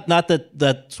that not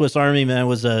that Swiss Army Man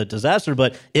was a disaster,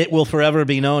 but it will forever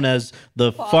be known as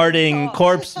the farting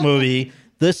corpse movie.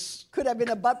 This could have been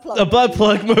a butt plug. A butt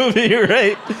plug movie,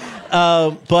 right?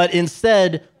 But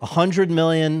instead, 100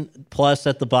 million plus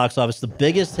at the box office, the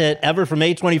biggest hit ever from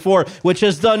A24, which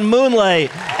has done Moonlight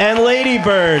and Lady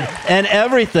Bird and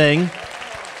everything.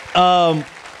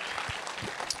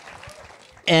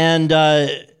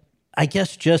 I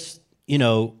guess just,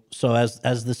 so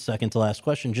as the second to last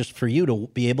question, just for you to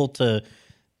be able to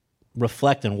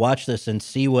reflect and watch this and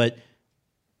see know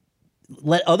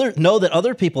that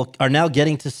other people are now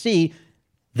getting to see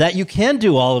that you can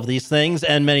do all of these things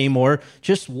and many more.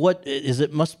 Just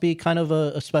it must be kind of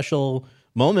a special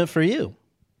moment for you.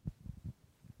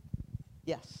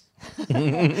 Yes.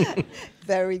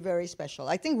 Very, very special.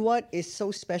 I think what is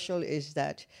so special is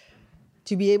that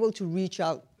to be able to reach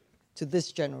out to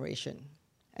this generation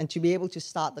and to be able to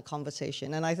start the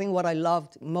conversation. And I think what I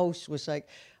loved most was like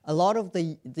a lot of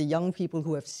the young people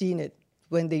who have seen it,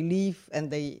 when they leave and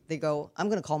they go, I'm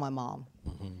going to call my mom.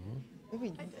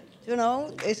 Mm-hmm.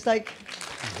 It's like,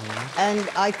 and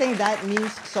I think that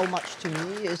means so much to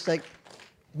me. It's like,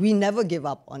 we never give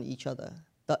up on each other.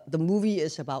 The movie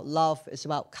is about love, it's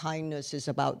about kindness, it's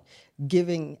about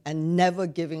giving and never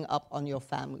giving up on your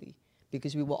family,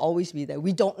 because we will always be there.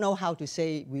 We don't know how to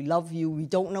say we love you.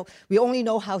 We only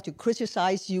know how to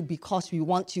criticize you because we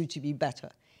want you to be better.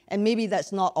 And maybe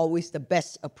that's not always the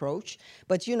best approach,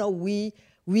 but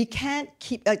we can't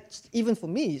keep, even for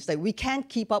me, it's like we can't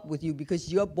keep up with you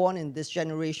because you're born in this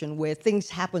generation where things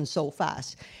happen so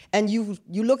fast. And you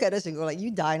look at us and go like,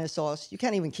 you dinosaurs, you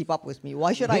can't even keep up with me.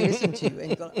 Why should I listen to you? And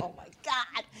you go, oh my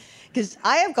God. Because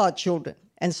I have got children.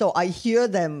 And so I hear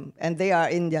them, and they are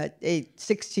in their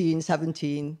 16,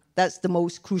 17. That's the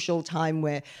most crucial time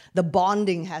where the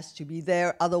bonding has to be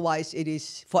there. Otherwise, it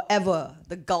is forever.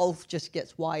 The gulf just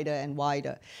gets wider and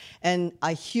wider. And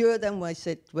I hear them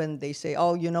when they say,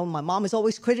 oh, my mom is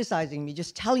always criticizing me,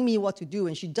 just telling me what to do,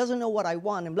 and she doesn't know what I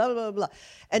want, and blah, blah, blah, blah.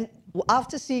 And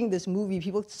after seeing this movie,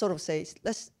 people sort of say,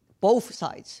 let's, both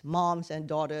sides, moms and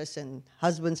daughters and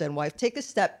husbands and wives, take a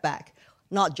step back.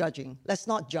 Not judging. Let's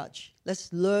not judge.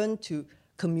 Let's learn to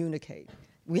communicate.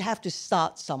 We have to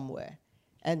start somewhere.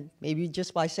 And maybe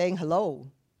just by saying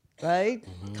hello, right?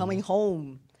 Mm-hmm. Coming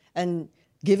home and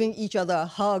giving each other a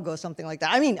hug or something like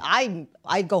that. I mean,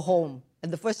 I go home,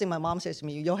 and the first thing my mom says to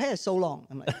me, your hair is so long.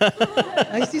 I'm like,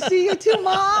 nice to see you too,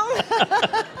 Mom.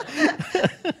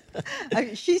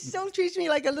 She still treats me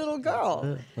like a little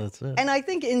girl. That's it. And I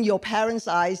think in your parents'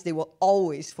 eyes, they will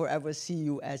always forever see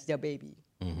you as their baby.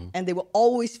 And they will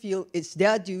always feel it's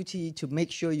their duty to make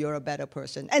sure you're a better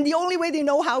person. And the only way they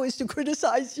know how is to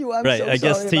criticize you. I'm Right. so I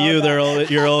guess sorry to about you,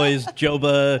 that. you're always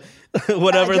Joba,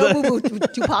 whatever.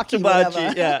 Tupaki,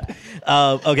 whatever. Yeah.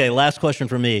 Okay. Last question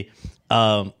for me.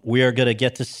 We are going to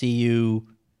get to see you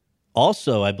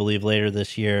also, I believe, later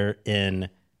this year in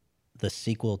the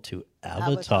sequel to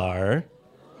Avatar.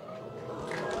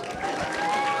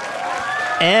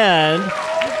 And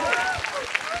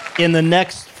in the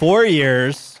next 4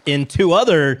 years, in 2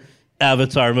 other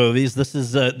Avatar movies. This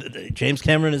is James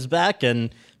Cameron is back and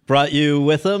brought you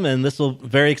with him, and this will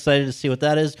very excited to see what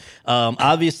that is.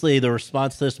 Obviously, the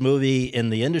response to this movie in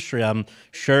the industry, I'm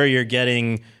sure you're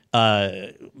getting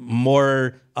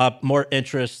more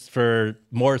interest for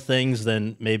more things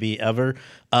than maybe ever.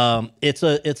 It's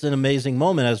an amazing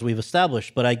moment, as we've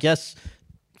established. But I guess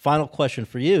final question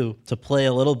for you to play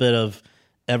a little bit of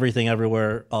Everything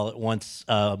Everywhere All at Once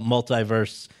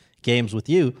multiverse games with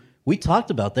you. We talked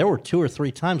about there were 2 or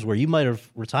 3 times where you might have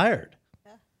retired.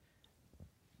 Yeah.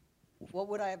 What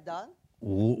would I have done?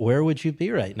 Where would you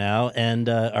be right now? And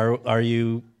are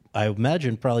you, I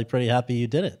imagine, probably pretty happy you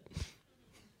did it?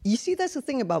 You see, that's the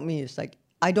thing about me. It's like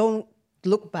I don't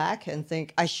look back and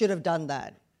think I should have done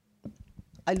that.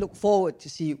 I look forward to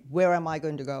see where am I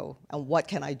going to go and what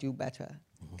can I do better.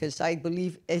 Because I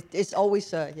believe it's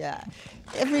always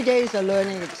every day is a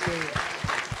learning experience.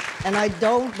 And I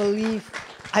don't believe,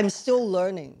 I'm still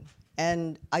learning.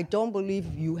 And I don't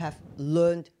believe you have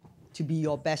learned to be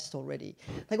your best already.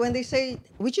 Like when they say,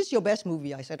 which is your best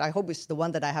movie? I said, I hope it's the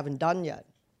one that I haven't done yet.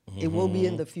 It will be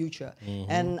in the future.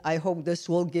 And I hope this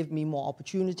will give me more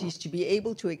opportunities to be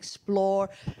able to explore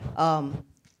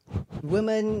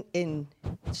women in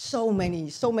so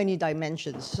many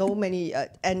dimensions, so many,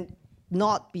 and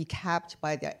not be capped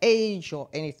by their age or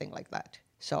anything like that.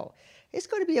 So it's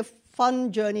going to be a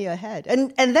fun journey ahead.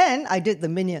 And then I did the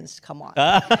Minions, come on.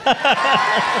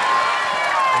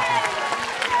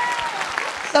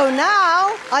 So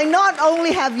now I not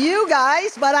only have you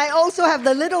guys, but I also have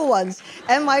the little ones.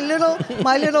 And my little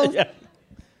yeah.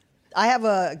 I have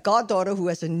a goddaughter who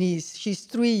has a niece. She's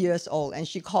 3 years old, and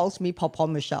she calls me Papa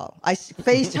Michelle. I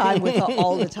FaceTime with her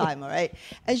all the time, all right?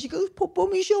 And she goes, Papa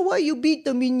Michelle, why you beat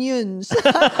the Minions?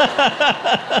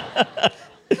 I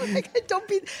don't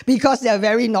beat, because they're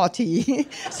very naughty.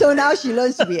 So now she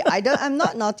learns to be, I'm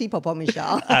not naughty, Papa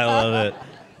Michelle. I love it.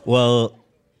 Well,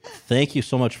 thank you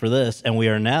so much for this. And we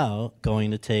are now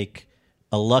going to take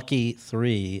a lucky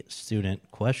 3 student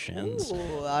questions. Ooh,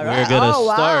 all right. We're going to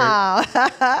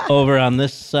start over on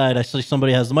this side. I see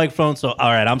somebody has the microphone, so all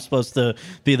right, I'm supposed to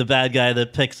be the bad guy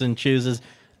that picks and chooses.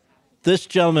 This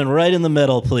gentleman right in the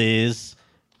middle, please.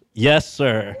 Yes,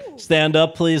 sir. Stand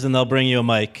up, please, and they'll bring you a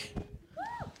mic.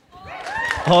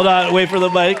 Hold on, wait for the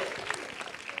mic.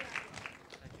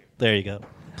 There you go.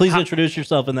 Please introduce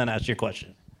yourself and then ask your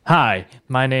question. Hi,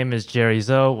 my name is Jerry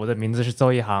Zhou. 我的名字是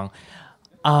邹一航.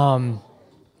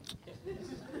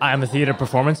 I'm a theater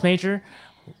performance major.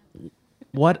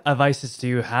 What advices do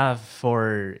you have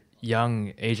for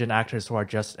young Asian actors who are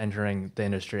just entering the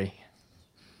industry?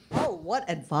 Oh, what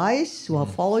advice? Well,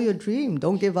 follow your dream.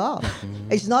 Don't give up.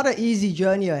 It's not an easy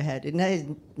journey ahead. It's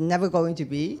never going to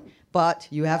be. But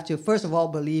you have to, first of all,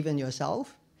 believe in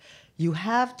yourself. You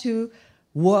have to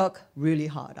work really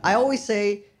hard. I always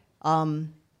say,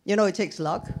 it takes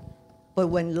luck. But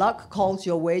when luck calls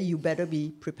your way, you better be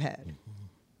prepared.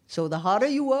 So the harder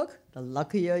you work, the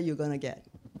luckier you're going to get.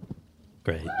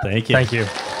 Great. Thank you. Thank you.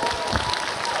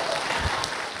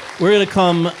 We're going to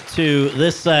come to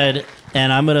this side,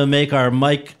 and I'm going to make our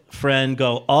mic friend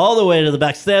go all the way to the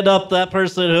back. Stand up, that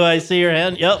person who I see your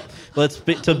hand. Yep.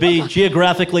 To be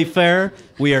geographically fair,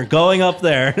 we are going up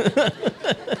there.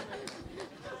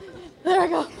 There we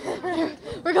go.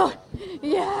 We're going.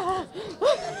 Yeah.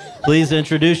 Please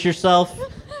introduce yourself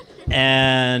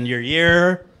and your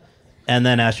year, and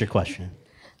then ask your question.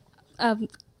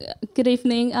 Good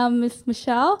evening, Ms.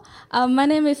 Michelle. My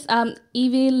name is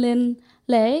Evie Lin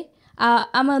Lei.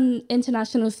 I'm an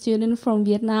international student from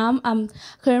Vietnam. I'm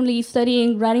currently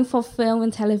studying writing for film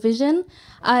and television.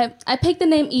 I picked the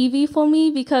name Evie for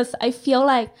me because I feel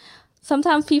like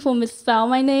sometimes people misspell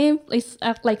my name.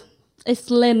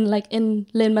 It's Lin, like in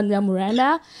Lin-Manuel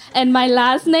Miranda. And my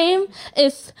last name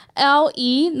is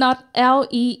L-E, not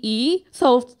L-E-E.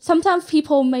 So sometimes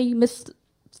people may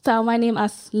misspell my name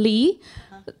as Lee.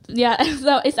 Yeah,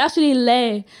 so it's actually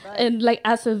Lei, and like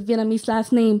as a Vietnamese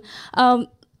last name.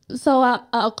 So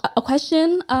a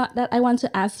question that I want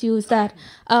to ask you is that,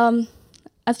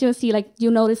 as you see, like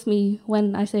you noticed me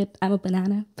when I said I'm a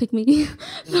banana, pick me.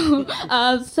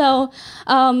 So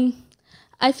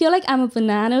I feel like I'm a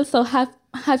banana. So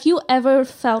have you ever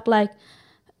felt like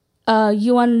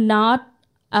you are not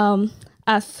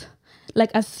as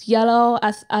yellow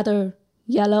as other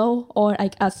yellow, or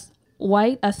like as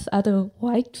white as other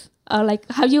white?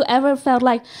 Like, have you ever felt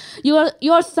like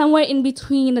you're somewhere in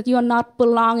between, that you are not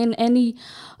belong in any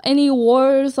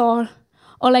wars, or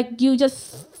like you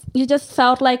just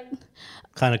felt like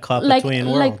Kind of caught between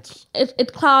worlds.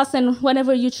 It class, and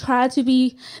whenever you try to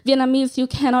be Vietnamese, you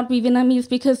cannot be Vietnamese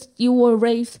because you were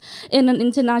raised in an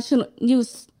international,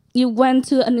 you went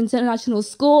to an international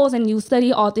schools and you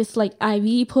study all this like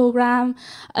IB program,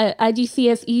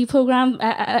 IGCSE program.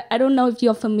 I don't know if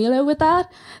you're familiar with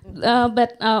that,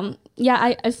 but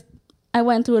yeah, I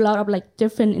went through a lot of like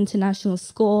different international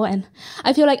school, and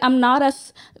I feel like I'm not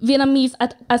as Vietnamese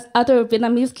as other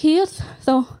Vietnamese kids.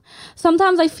 So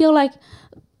sometimes I feel like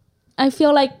I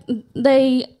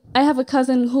have a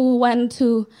cousin who went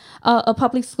to a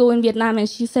public school in Vietnam, and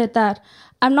she said that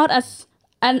I'm not as,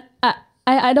 and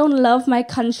I don't love my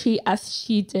country as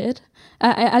she does,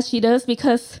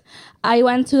 because I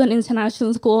went to an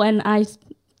international school and I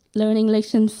learn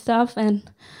English and stuff. And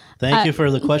Thank you for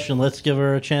the question. Let's give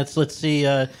her a chance. Let's see.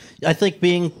 I think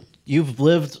you've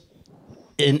worked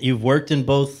in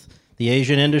both the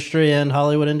Asian industry and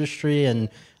Hollywood industry, and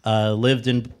lived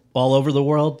in all over the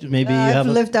world. Maybe I've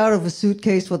lived out of a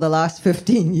suitcase for the last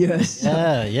 15 years.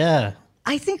 Yeah.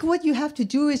 I think what you have to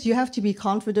do is you have to be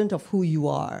confident of who you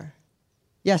are.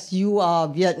 Yes, you are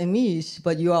Vietnamese,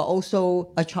 but you are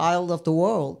also a child of the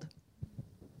world.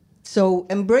 So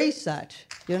embrace that.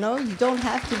 You don't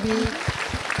have to be.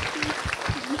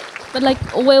 But like,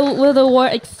 will the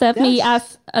world accept me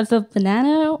as a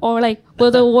banana, or like,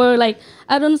 will the world like,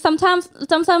 I don't. Sometimes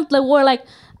the world like,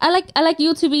 I like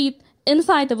you to be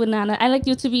inside the banana. I like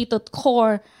you to be the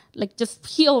core, like just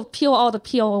peel all the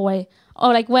peel away.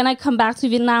 Or like when I come back to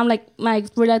Vietnam, like my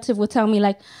relative would tell me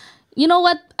like, you know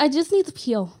what, I just need to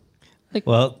peel.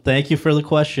 Well, thank you for the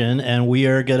question, and we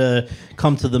are gonna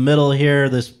come to the middle here.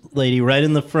 This lady right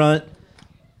in the front.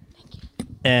 Thank you.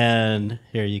 And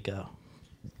here you go.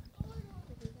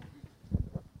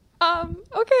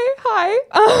 Okay, hi.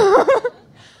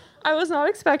 I was not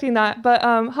expecting that, but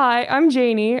hi, I'm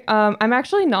Janie. I'm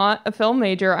actually not a film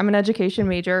major. I'm an education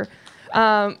major.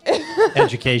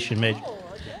 Education major.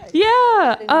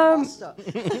 Yeah.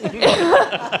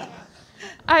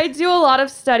 I do a lot of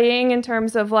studying in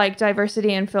terms of like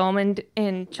diversity in film and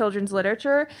in children's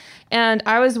literature. And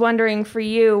I was wondering for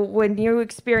you, when you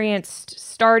experienced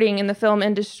starting in the film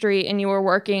industry and you were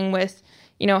working with,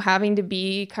 having to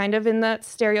be kind of in that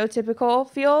stereotypical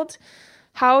field,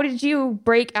 how did you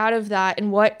break out of that,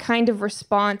 and what kind of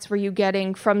response were you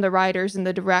getting from the writers and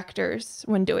the directors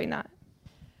when doing that?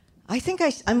 I think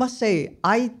I must say,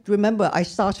 I remember I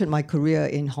started my career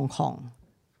in Hong Kong,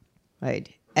 right?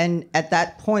 And at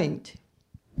that point,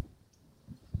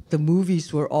 the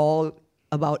movies were all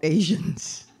about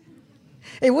Asians.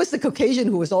 It was the Caucasian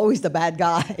who was always the bad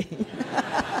guy.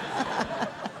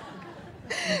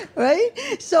 Right?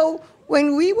 So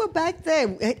when we were back there,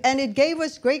 and it gave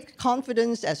us great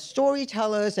confidence as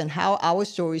storytellers and how our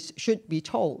stories should be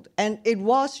told. And it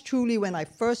was truly when I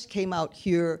first came out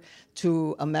here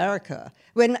to America,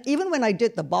 even when I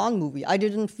did the Bond movie, I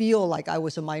didn't feel like I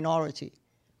was a minority.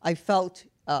 I felt,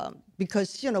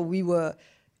 because, we were,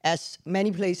 as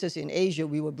many places in Asia,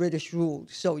 we were British ruled.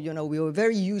 So, we were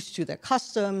very used to their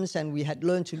customs, and we had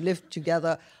learned to live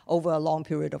together over a long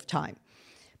period of time.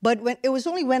 But it was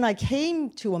only when I came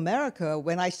to America,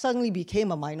 when I suddenly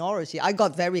became a minority, I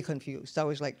got very confused. I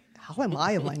was like, how am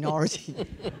I a minority?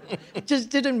 It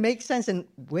just didn't make sense. And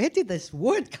where did this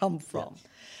word come from?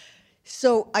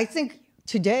 So I think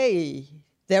today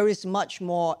there is much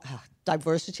more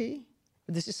diversity.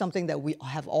 This is something that we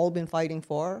have all been fighting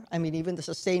for. I mean, even the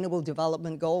Sustainable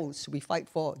Development Goals, we fight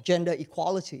for gender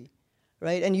equality,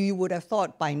 right? And you would have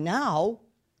thought by now,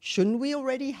 shouldn't we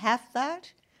already have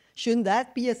that? Shouldn't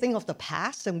that be a thing of the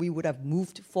past and we would have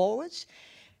moved forwards?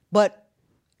 But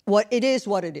it is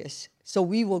what it is. So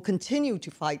we will continue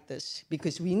to fight this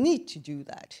because we need to do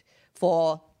that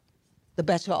for the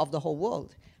better of the whole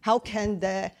world. How can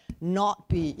there not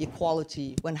be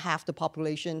equality when half the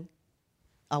population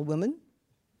are women,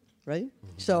 right?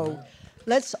 So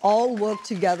let's all work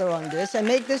together on this and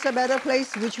make this a better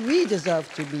place which we deserve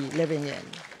to be living in.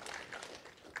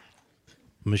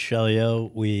 Michelle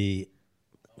Yeoh, we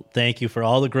thank you for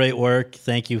all the great work.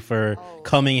 Thank you for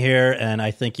coming here. And I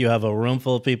think you have a room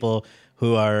full of people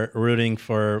who are rooting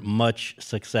for much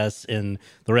success in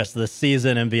the rest of the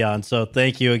season and beyond. So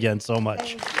thank you again so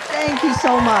much. Thank you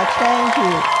so much. Thank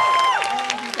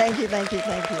you. Thank you.